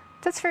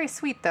 That's very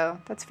sweet, though.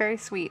 That's very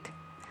sweet.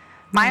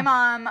 My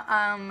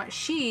mom,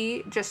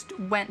 she just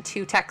went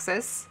to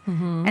Texas,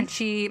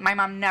 and my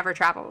mom never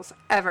travels,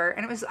 ever.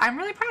 And I'm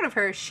really proud of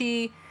her.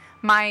 Yeah,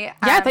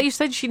 I thought you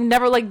said she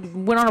never, like,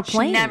 went on a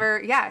plane. She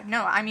never,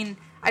 I mean,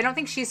 I don't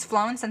think she's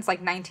flown since,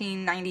 like,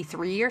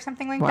 1993 or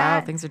something like that.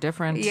 Wow, things are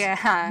different.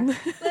 Yeah,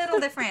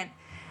 little different.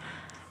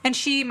 And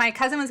my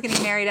cousin was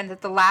getting married, and at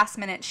the last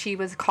minute, she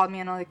called me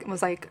and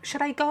was like,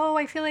 "Should I go?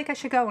 I feel like I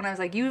should go." And I was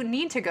like, "You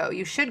need to go.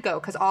 You should go,"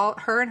 because all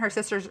her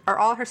sisters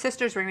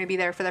were going to be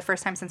there for the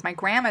first time since my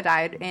grandma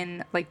died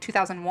in like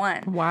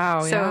 2001.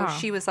 Wow. So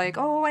she was like,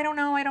 "Oh, I don't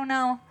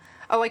know."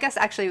 Oh, I guess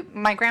actually,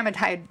 my grandma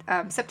died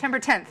September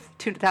 10th,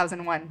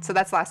 2001. So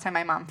that's the last time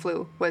my mom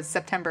flew, was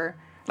September,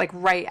 like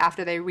right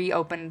after they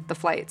reopened the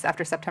flights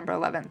after September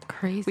 11th.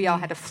 Crazy. We all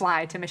had to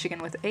fly to Michigan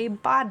with a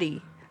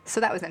body. So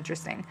that was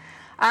interesting.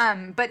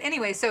 But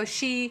anyway, so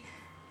she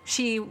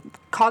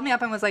called me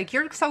up and was like,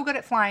 "You're so good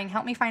at flying.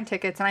 Help me find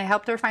tickets." And I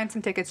helped her find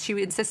some tickets. She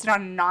insisted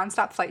on a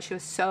nonstop flight. She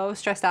was so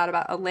stressed out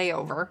about a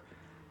layover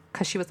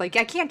because she was like,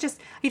 "I can't just,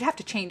 you'd have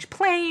to change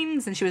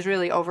planes." And she was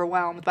really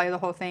overwhelmed by the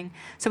whole thing.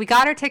 So we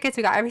got her tickets,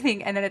 we got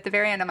everything. And then at the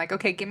very end, I'm like,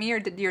 "Okay, give me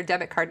your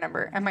debit card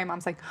number." And my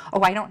mom's like,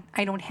 "Oh, I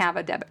don't have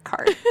a debit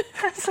card."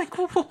 I was like,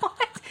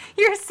 "What?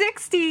 You're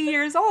 60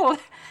 years old.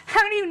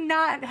 How do you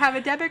not have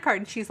a debit card?"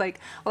 And she's like,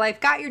 "Well,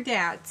 I've got your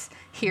dad's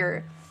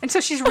here." And so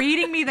she's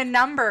reading me the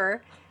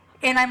number,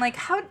 and I'm like,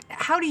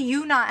 how do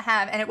you not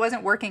have, and it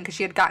wasn't working because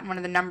she had gotten one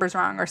of the numbers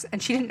wrong,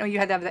 and she didn't know you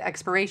had to have the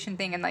expiration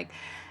thing, and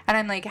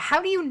I'm like,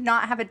 how do you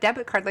not have a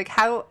debit card? Like,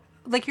 how,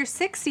 like, you're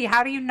 60,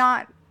 how do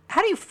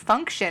you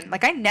function?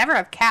 Like, I never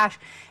have cash.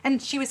 And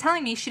she was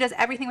telling me she does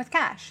everything with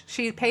cash.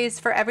 She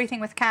pays for everything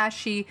with cash.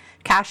 She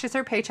cashes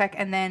her paycheck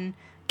and then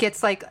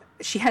gets, like,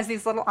 she has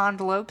these little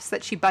envelopes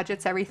that she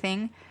budgets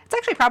everything. It's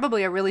actually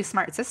probably a really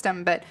smart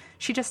system, but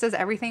she just does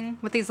everything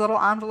with these little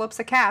envelopes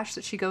of cash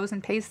that she goes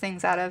and pays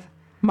things out of.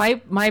 My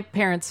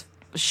parents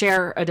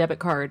share a debit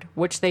card,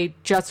 which they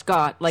just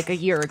got like a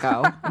year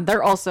ago. And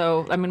they're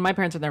also, I mean, my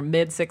parents are in their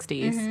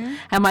mid-60s,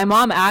 and my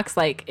mom acts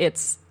like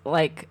it's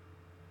like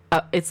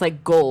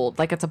gold,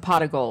 like it's a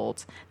pot of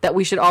gold, that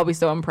we should all be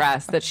so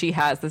impressed that she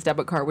has this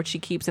debit card, which she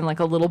keeps in like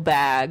a little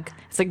bag.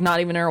 It's like not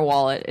even in her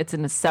wallet. It's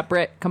in a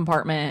separate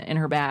compartment in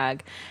her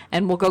bag.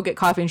 And we'll go get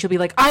coffee and she'll be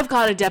like, "I've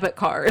got a debit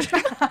card."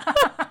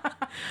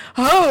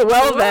 Oh,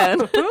 well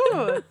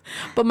then.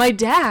 But my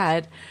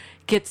dad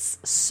gets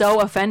so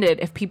offended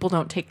if people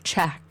don't take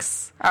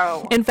checks.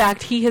 Oh. In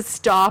fact, he has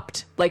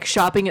stopped like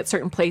shopping at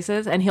certain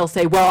places and he'll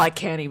say, "Well, I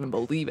can't even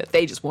believe it.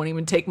 They just won't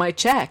even take my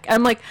check." And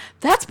I'm like,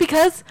 "That's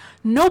because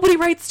nobody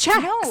writes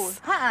checks. No.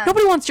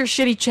 Nobody wants your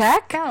shitty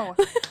check." No.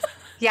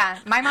 Yeah,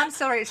 my mom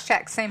still writes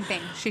checks. Same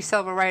thing. She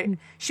still will write.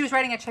 She was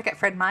writing a check at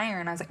Fred Meyer,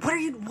 and I was like, "What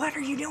are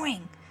you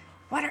doing?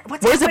 What's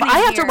Whereas if happening I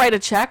have here?" to write a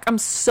check, I'm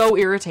so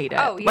irritated.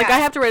 Oh, yeah. Like, I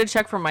have to write a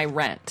check for my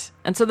rent.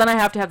 And so then I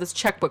have to have this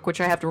checkbook,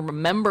 which I have to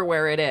remember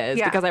where it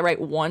is because I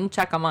write one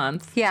check a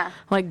month. Yeah. I'm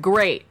like,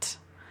 great.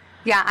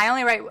 Yeah,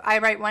 I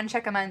write one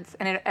check a month,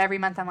 and every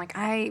month I'm like,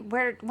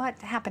 what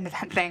happened to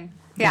that thing?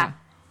 Yeah.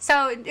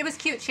 So it was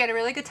cute. She had a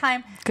really good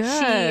time. Good.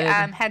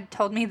 She had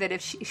told me that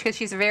because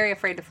she's very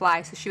afraid to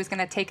fly, so she was going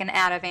to take an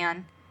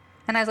Ativan.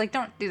 And I was like,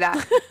 "Don't do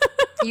that.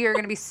 You're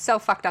going to be so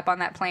fucked up on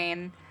that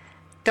plane.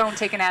 Don't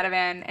take an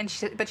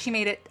Ativan." But she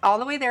made it all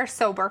the way there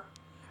sober,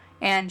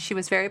 and she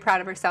was very proud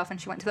of herself. And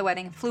she went to the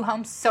wedding and flew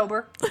home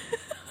sober.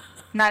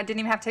 Didn't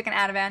even have to take an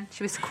Ativan.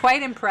 She was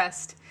quite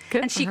impressed.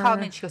 Good and she for called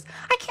her. me and she goes,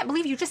 "I can't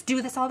believe you just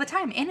do this all the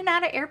time, in and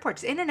out of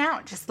airports, in and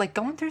out, just like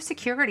going through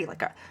security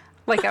like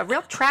a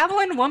real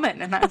traveling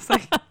woman." And I was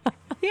like,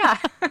 "Yeah."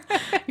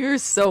 You're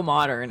so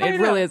modern. It I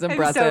know. really is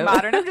impressive. I'm so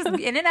modern. I'm just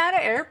in and out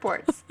of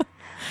airports.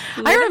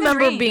 I Living the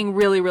remember dream. being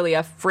really, really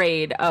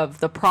afraid of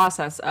the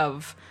process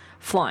of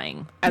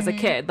flying as a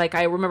kid. Like,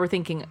 I remember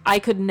thinking I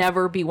could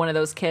never be one of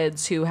those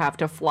kids who have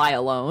to fly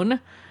alone.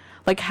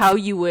 Like, how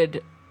you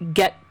would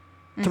get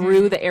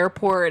through the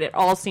airport, it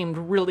all seemed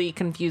really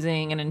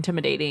confusing and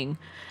intimidating.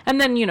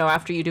 And then,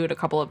 after you do it a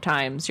couple of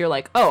times, you're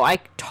like, "Oh, I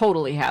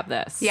totally have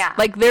this." Yeah.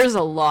 Like, there's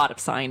a lot of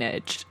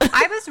signage.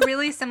 I was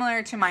really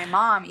similar to my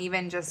mom,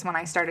 even just when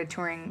I started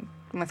touring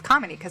with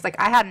comedy, because like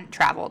I hadn't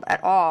traveled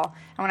at all.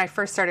 And when I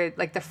first started,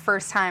 like the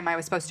first time I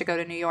was supposed to go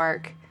to New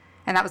York,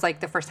 And that was like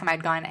the first time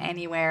I'd gone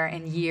anywhere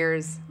in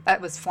years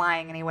that was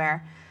flying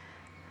anywhere.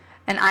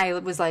 And I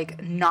was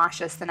like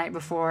nauseous the night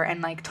before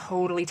and like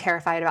totally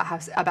terrified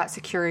about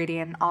security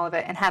and all of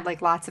it, and had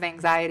like lots of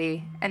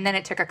anxiety. And then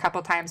it took a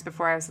couple times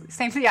before I was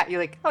same thing. Yeah, you're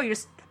like, oh, you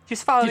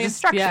just follow the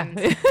instructions.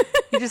 Yeah.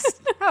 You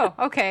just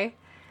okay.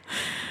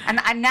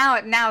 And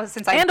now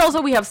since I and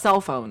also we have cell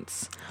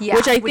phones,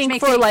 which I think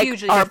for like our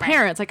different.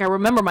 parents, like I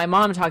remember my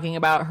mom talking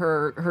about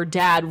her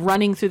dad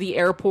running through the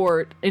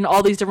airport in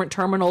all these different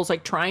terminals,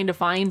 like trying to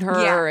find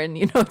her, and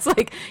it's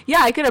like,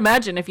 yeah, I could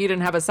imagine if you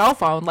didn't have a cell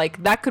phone,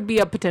 like that could be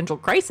a potential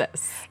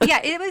crisis.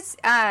 Yeah,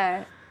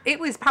 it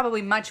was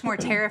probably much more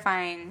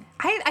terrifying.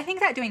 I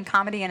think that doing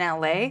comedy in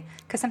LA,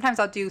 because sometimes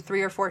I'll do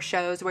 3 or 4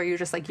 shows where you're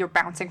just like, you're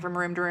bouncing from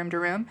room to room to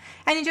room.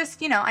 And you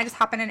just, I just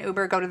hop in an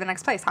Uber, go to the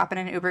next place, hop in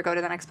an Uber, go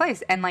to the next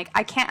place. And like,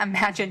 I can't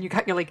imagine you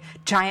got your like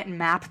giant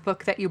map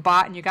book that you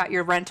bought and you got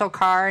your rental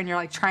car and you're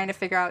like trying to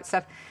figure out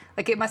stuff.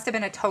 Like it must have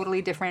been a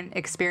totally different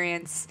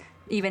experience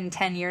even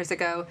 10 years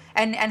ago.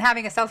 And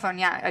having a cell phone,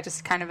 yeah, I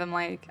just kind of am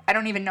like, I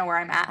don't even know where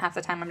I'm at half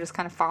the time. I'm just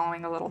kind of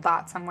following a little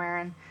dot somewhere,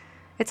 and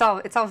it's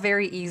all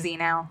very easy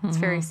now. It's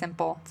very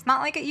simple. It's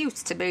not like it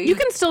used to be. You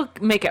can still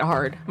make it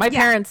hard. My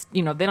parents,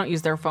 they don't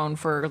use their phone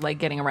for like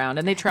getting around,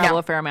 and they travel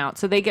a fair amount.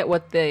 So they get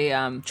what the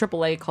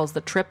AAA calls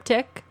the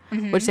triptych,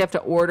 which they have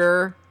to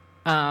order.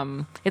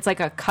 It's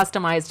like a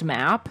customized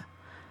map.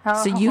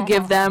 So you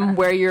give them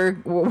where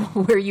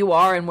you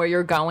are and where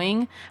you're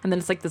going, and then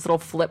it's like this little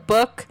flip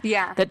book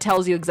that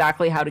tells you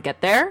exactly how to get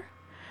there.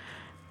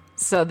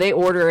 So they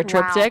order a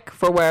triptych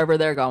for wherever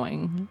they're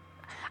going.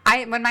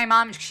 When my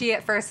mom,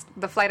 at first,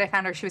 the flight I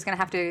found her, she was going to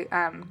have to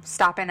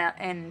stop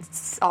in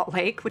Salt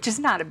Lake, which is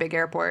not a big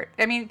airport.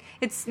 I mean,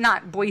 it's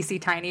not Boise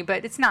tiny,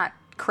 but it's not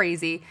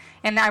crazy.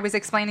 And I was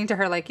explaining to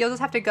her, like, you'll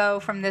just have to go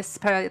from this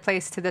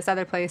place to this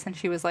other place. And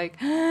she was like,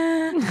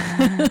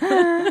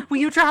 will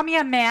you draw me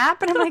a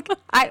map? And I'm like,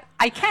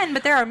 I can,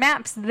 but there are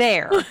maps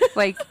there.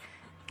 Like,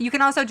 you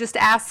can also just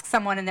ask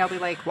someone and they'll be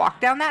like, walk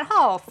down that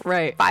hall.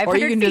 Right. 500 or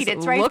you can feet, just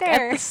it's right look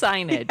there. at the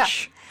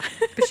signage.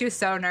 Yeah. But she was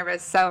so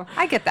nervous. So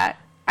I get that.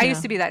 I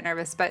used to be that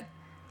nervous, but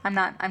I'm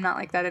not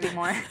like that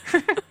anymore.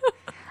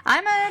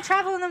 I'm a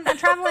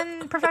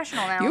traveling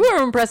professional now. You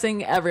are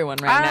impressing everyone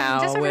right now.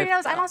 Just so everybody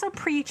knows, I'm also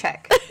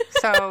pre-check.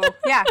 So,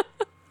 yeah.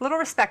 Little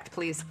respect,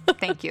 please.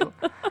 Thank you.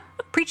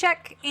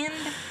 Pre-check and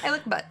I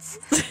lick butts.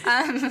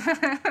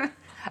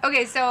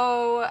 Okay,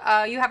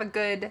 so you have a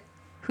good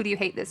Who Do You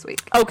Hate this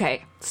week?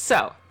 Okay,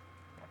 so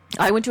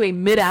I went to a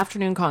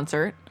mid-afternoon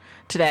concert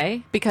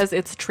today because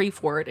it's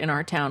Treefort in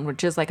our town,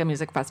 which is like a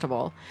music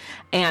festival,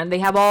 and they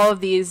have all of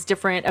these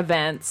different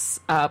events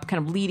kind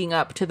of leading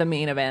up to the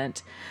main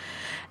event.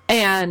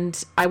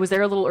 And I was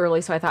there a little early,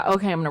 so I thought,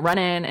 okay, I'm gonna run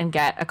in and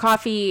get a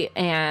coffee.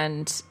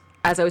 And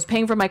as I was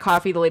paying for my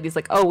coffee, the lady's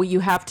like, oh, we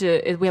have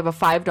a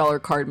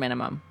 $5 card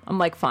minimum. I'm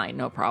like, fine,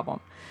 no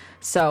problem.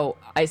 So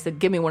I said,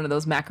 give me one of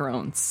those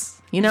macarons,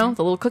 the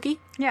little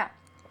cookie. Yeah.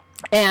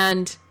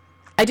 And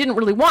I didn't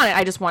really want it.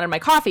 I just wanted my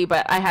coffee,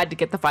 but I had to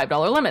get the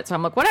 $5 limit. So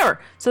I'm like, whatever.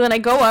 So then I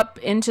go up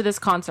into this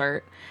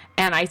concert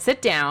and I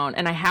sit down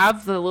and I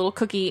have the little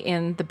cookie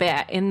in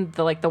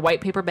the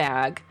white paper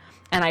bag,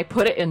 and I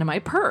put it into my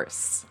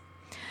purse.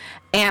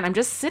 And I'm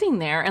just sitting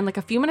there, and like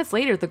a few minutes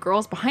later, the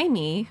girls behind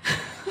me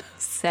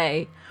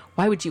say,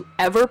 why would you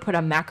ever put a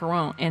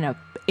macaron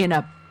in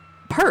a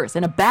purse,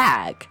 in a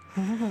bag?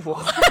 I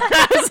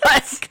was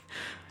like,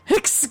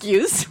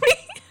 excuse me?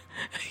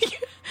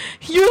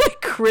 You're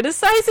like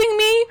criticizing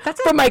me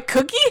for my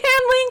cookie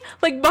handling,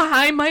 like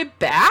behind my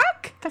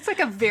back? That's like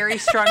a very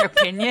strong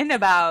opinion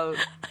about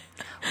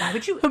why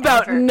would you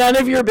about ever... none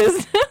of your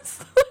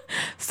business.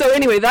 So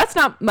anyway, that's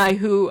not my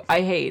Who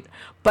I Hate,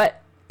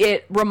 but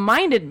it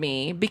reminded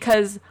me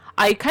because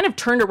I kind of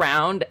turned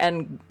around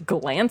and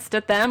glanced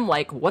at them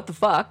like, what the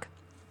fuck?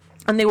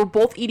 And they were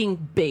both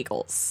eating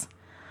bagels.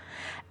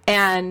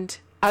 And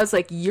I was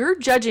like, you're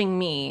judging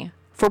me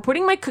for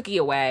putting my cookie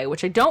away,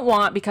 which I don't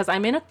want because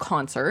I'm in a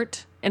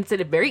concert and it's at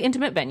a very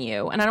intimate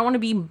venue and I don't want to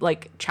be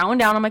like chowing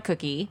down on my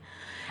cookie.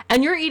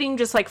 And you're eating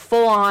just like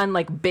full on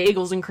like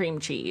bagels and cream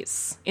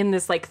cheese in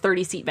this like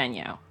 30-seat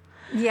venue.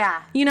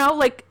 Yeah.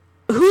 Like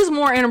who's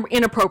more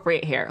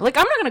inappropriate here? Like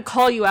I'm not going to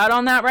call you out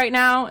on that right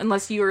now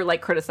unless you are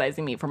like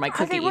criticizing me for my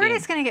cookie eating. Are they worried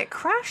it's going to get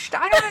crushed?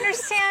 I don't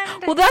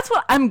understand. Well, that's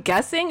what I'm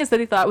guessing is that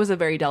he thought it was a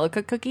very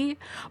delicate cookie.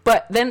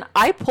 But then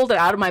I pulled it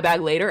out of my bag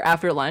later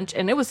after lunch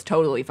and it was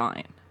totally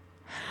fine.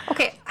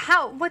 Okay,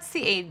 what's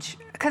the age?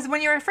 Because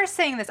when you were first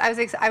saying this, I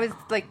was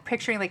like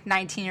picturing like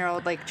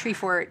 19-year-old like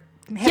Treefort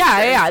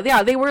hipsters.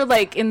 Yeah. They were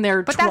like in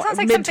their but that sounds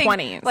like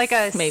mid-20s, like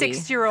a maybe.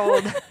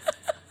 6-year-old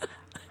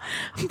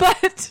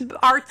but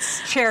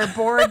arts chair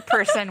board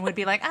person would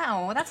be like,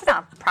 oh, that's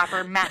not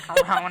proper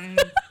macaron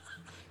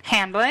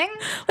handling.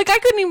 Like I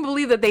couldn't even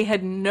believe that they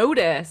had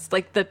noticed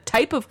like the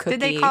type of cookie.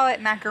 Did they call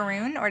it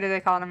macaroon or did they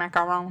call it a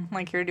macaron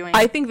like you're doing?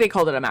 I think they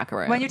called it a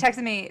macaron. When you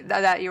texted me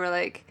that you were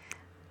like,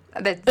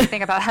 the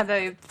thing about how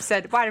they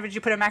said, why would you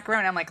put a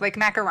macaron? I'm like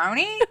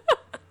macaroni?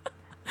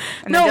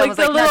 And no, like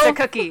the little, no,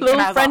 cookie.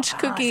 little French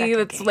cookie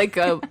that's like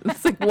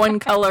it's like one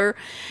color.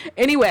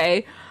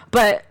 Anyway,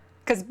 But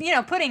because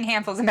putting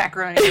handfuls of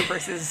macaroni in your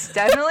purse is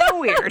definitely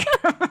weird.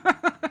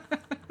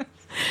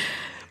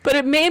 But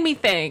it made me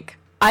think.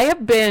 I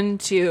have been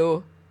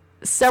to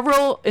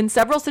several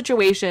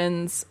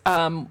situations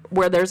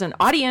where there's an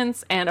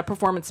audience and a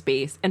performance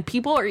space, and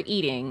people are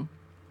eating,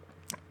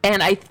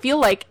 and I feel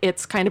like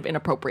it's kind of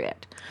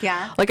inappropriate.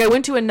 Yeah. Like I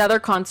went to another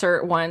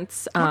concert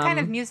once. What kind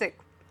of music?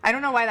 I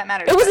don't know why that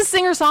matters. It was a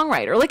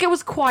singer-songwriter. Like it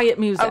was quiet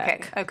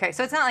music. Okay.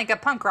 So it's not like a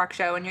punk rock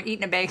show and you're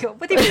eating a bagel.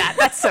 But even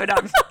that's so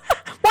dumb.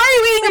 Why are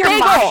you eating a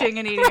bagel? Moshing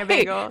and eating a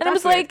bagel. And it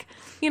was weird. Like,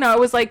 it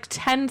was like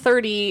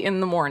 10:30 in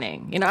the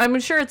morning. I'm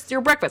sure it's your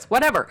breakfast,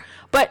 whatever.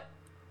 But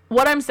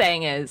what I'm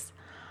saying is,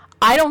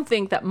 I don't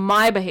think that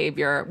my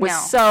behavior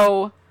was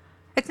so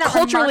it's not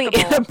culturally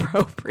remarkable.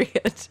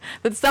 Inappropriate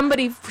that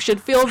somebody should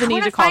feel the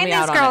need to call me out on it. I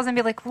want to find these girls and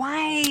be like,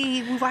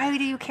 why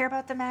do you care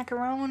about the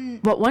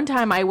macaron? But one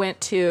time I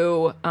went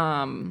to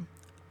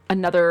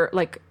another,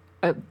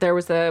 there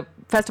was a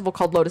festival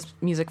called Lotus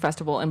Music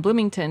Festival in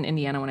Bloomington,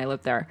 Indiana when I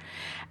lived there.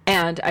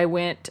 And I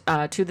went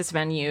to this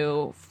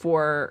venue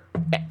for,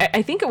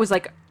 I think it was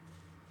like,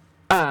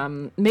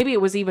 maybe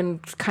it was even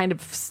kind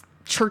of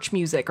church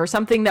music or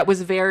something that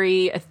was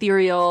very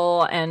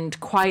ethereal and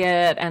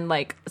quiet and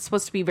like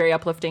supposed to be very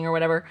uplifting or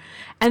whatever.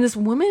 And this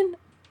woman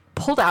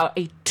pulled out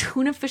a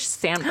tuna fish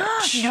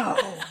sandwich. No.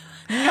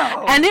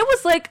 And it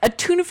was like a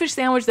tuna fish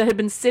sandwich that had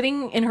been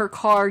sitting in her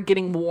car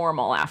getting warm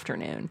all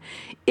afternoon.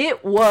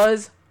 It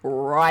was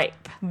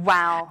ripe.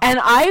 Wow. And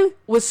I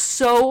was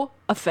so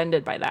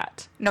offended by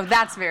that. No,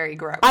 that's very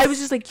gross. I was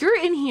just like, you're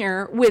in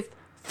here with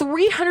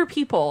 300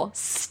 people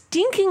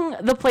stinking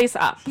the place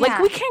up. Yeah. Like,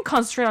 we can't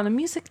concentrate on the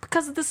music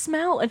because of the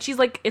smell. And she's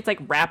like, it's like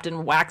wrapped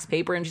in wax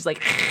paper, and she's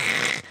like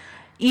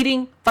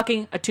eating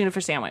fucking a tuna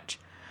fish sandwich.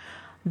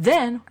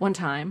 Then one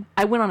time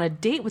I went on a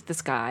date with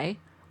this guy.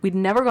 We'd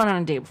never gone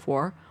on a date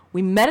before.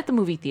 We met at the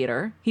movie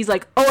theater. He's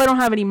like, oh, I don't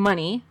have any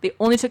money. They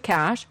only took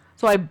cash.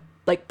 So I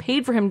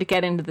paid for him to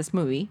get into this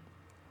movie.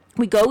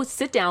 We go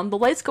sit down. The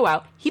lights go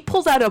out. He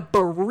pulls out a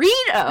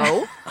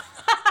burrito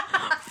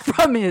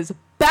from his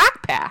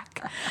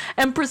backpack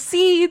and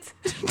proceeds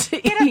to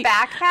eat. a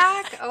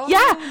backpack? Oh,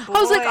 yeah. boy.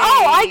 I was like,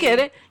 oh, I get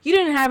it. You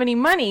didn't have any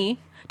money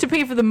to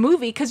pay for the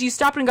movie because you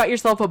stopped and got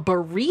yourself a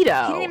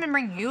burrito. He didn't even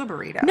bring you a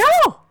burrito.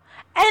 No.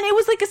 And it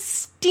was like a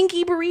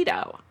stinky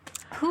burrito.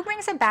 Who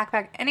brings a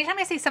backpack? Anytime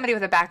I see somebody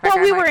with a backpack, Well,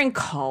 we I'm were like, in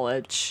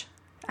college.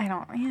 I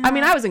don't. Yeah. I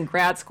mean, I was in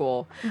grad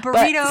school.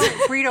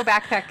 Burrito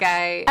backpack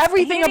guy.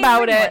 Everything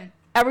about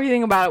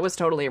it was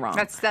totally wrong.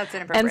 That's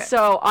inappropriate. And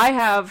so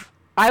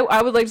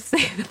I would like to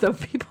say that the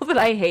people that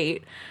I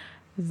hate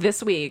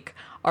this week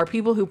are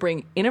people who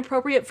bring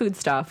inappropriate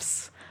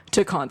foodstuffs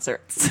to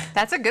concerts.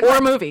 That's a good or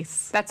one.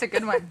 movies. That's a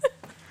good one.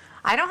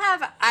 I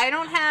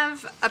don't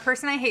have a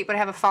person I hate, but I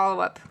have a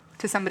follow-up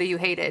to somebody you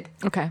hated.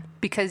 Okay.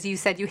 Because you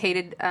said you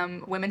hated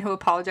women who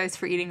apologized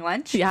for eating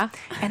lunch. Yeah.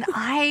 And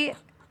I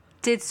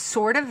did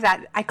sort of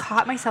that. I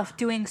caught myself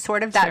doing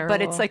sort of that, Terrible.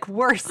 but it's like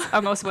worse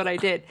almost what I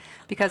did.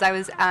 Because I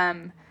was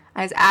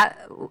at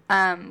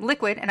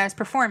Liquid and I was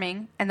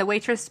performing, and the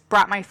waitress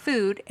brought my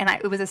food, and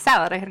it was a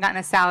salad. I had gotten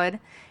a salad.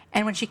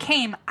 And when she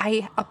came,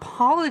 I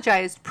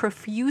apologized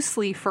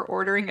profusely for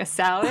ordering a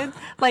salad.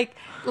 like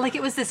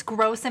it was this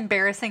gross,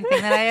 embarrassing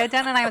thing that I had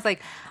done. And I was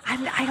like,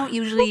 I don't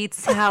usually eat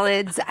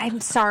salads. I'm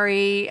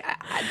sorry.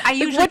 I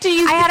usually, What do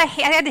you I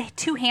had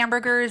 2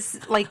 hamburgers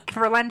like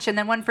for lunch and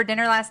then 1 for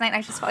dinner last night. And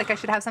I just felt like I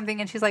should have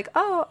something. And she's like,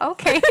 oh,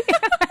 okay.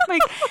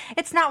 Like,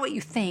 it's not what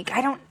you think.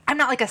 I'm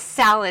not like a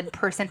salad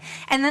person.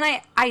 And then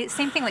I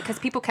same thing, like, because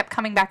people kept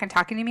coming back and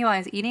talking to me while I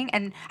was eating.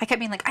 And I kept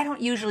being like, I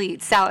don't usually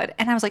eat salad.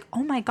 And I was like,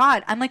 oh my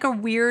God, I'm like a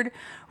weird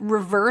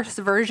reverse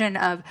version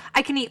of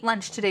I can eat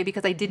lunch today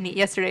because I didn't eat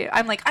yesterday.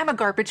 I'm like, I'm a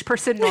garbage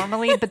person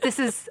normally, but this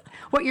is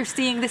what you're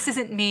seeing. This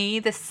isn't me,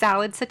 this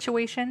salad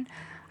situation.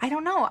 I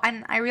don't know.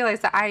 And I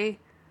realized that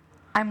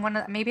I'm one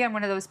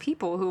of those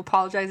people who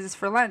apologizes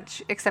for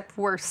lunch, except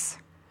worse.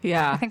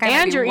 Yeah. I think I might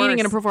and be you're eating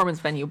in a worse. performance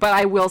venue. But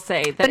I will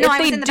say that But no, if I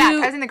was they in the do, back.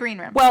 I was in the green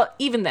room. Well,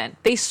 even then,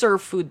 they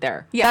serve food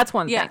there. Yeah, That's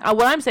one yeah. thing.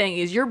 What I'm saying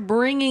is you're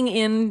bringing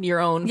in your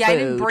own Yeah, food. I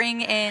didn't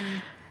bring in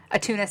a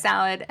tuna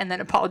salad and then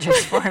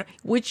apologize for it.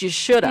 Which you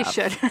should have. You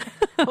should.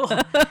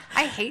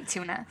 I hate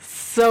tuna.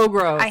 So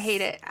gross. I hate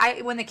it.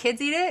 When the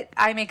kids eat it,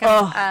 I make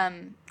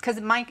them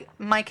because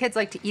my kids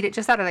like to eat it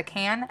just out of the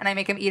can, and I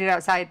make them eat it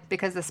outside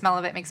because the smell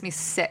of it makes me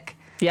sick.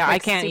 Yeah,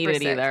 Like, I can't eat super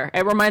it sick. either.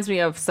 It reminds me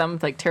of some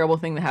like terrible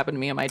thing that happened to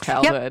me in my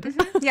childhood. Yep.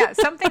 Mhm. Yeah,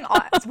 something.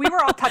 We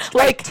were all touched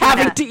Like by tuna.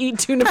 having to eat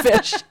tuna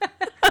fish.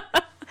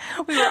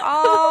 We were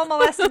all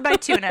molested by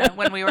tuna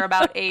when we were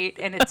about 8,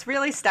 and it's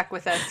really stuck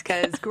with us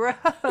because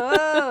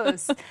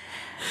gross.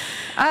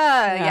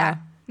 Yeah.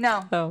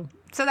 No. Oh.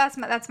 So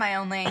that's my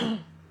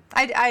only.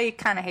 I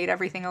kind of hate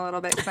everything a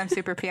little bit because I'm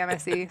super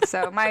PMSy.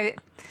 So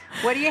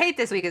what do you hate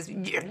this week is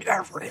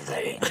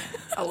everything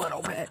a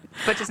little bit,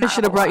 but just I not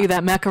should have brought you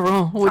that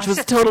macaron, which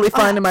was totally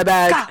fine in my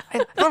bag. God,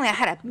 if only I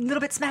had a little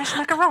bit smashed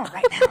macaron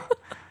right now.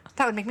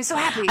 That would make me so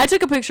happy. I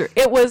took a picture.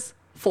 It was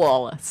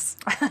flawless.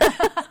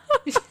 I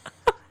wish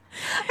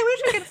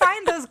we could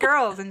find those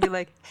girls and be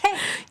like, hey.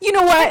 You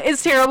know what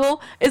is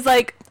terrible? Is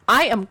like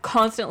I am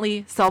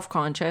constantly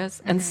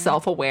self-conscious and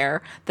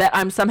self-aware that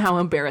I'm somehow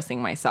embarrassing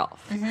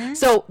myself.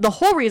 So the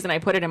whole reason I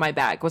put it in my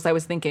bag was I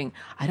was thinking,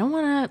 I don't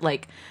want to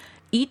like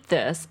eat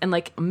this and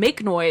like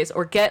make noise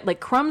or get like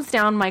crumbs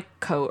down my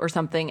coat or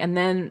something and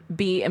then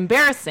be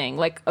embarrassing,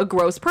 like a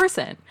gross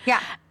person.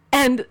 Yeah.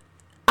 And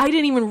I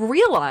didn't even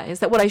realize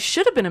that what I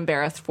should have been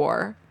embarrassed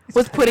for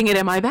was putting it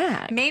in my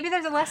bag. Maybe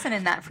there's a lesson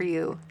in that for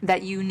you,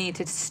 that you need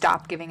to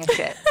stop giving a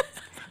shit.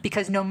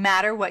 Because no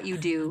matter what you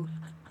do,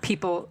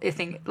 people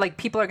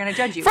are going to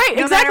judge you. Right,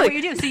 no exactly. matter what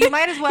you do. So you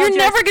might as well You're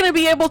never going to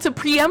be able to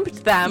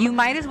preempt them. You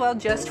might as well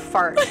just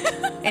fart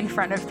in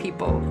front of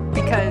people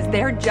because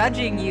they're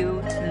judging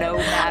you no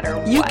matter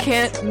what. You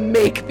can't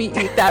make me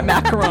eat that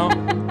macaron.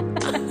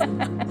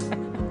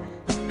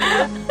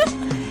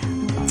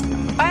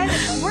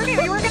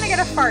 We're going to get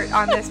a fart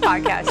on this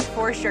podcast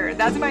for sure.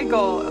 That's my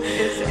goal,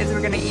 is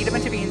we're going to eat a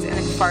bunch of beans and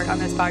then fart on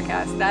this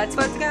podcast. That's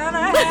what's going to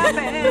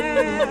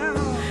happen.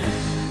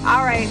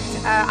 All right.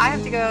 I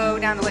have to go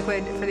down to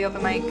Liquid for the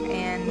open mic,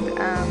 and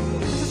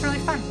this was really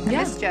fun. I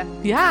missed you.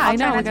 Yeah, I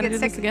know. I'll We try not got to to do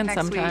get this again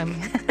next sometime.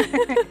 week.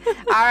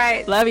 All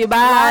right. Love you.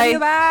 Bye. Love you.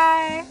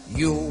 Bye.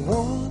 You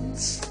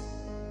once,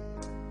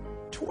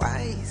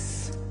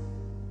 twice,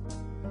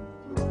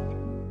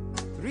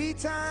 3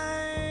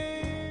 times.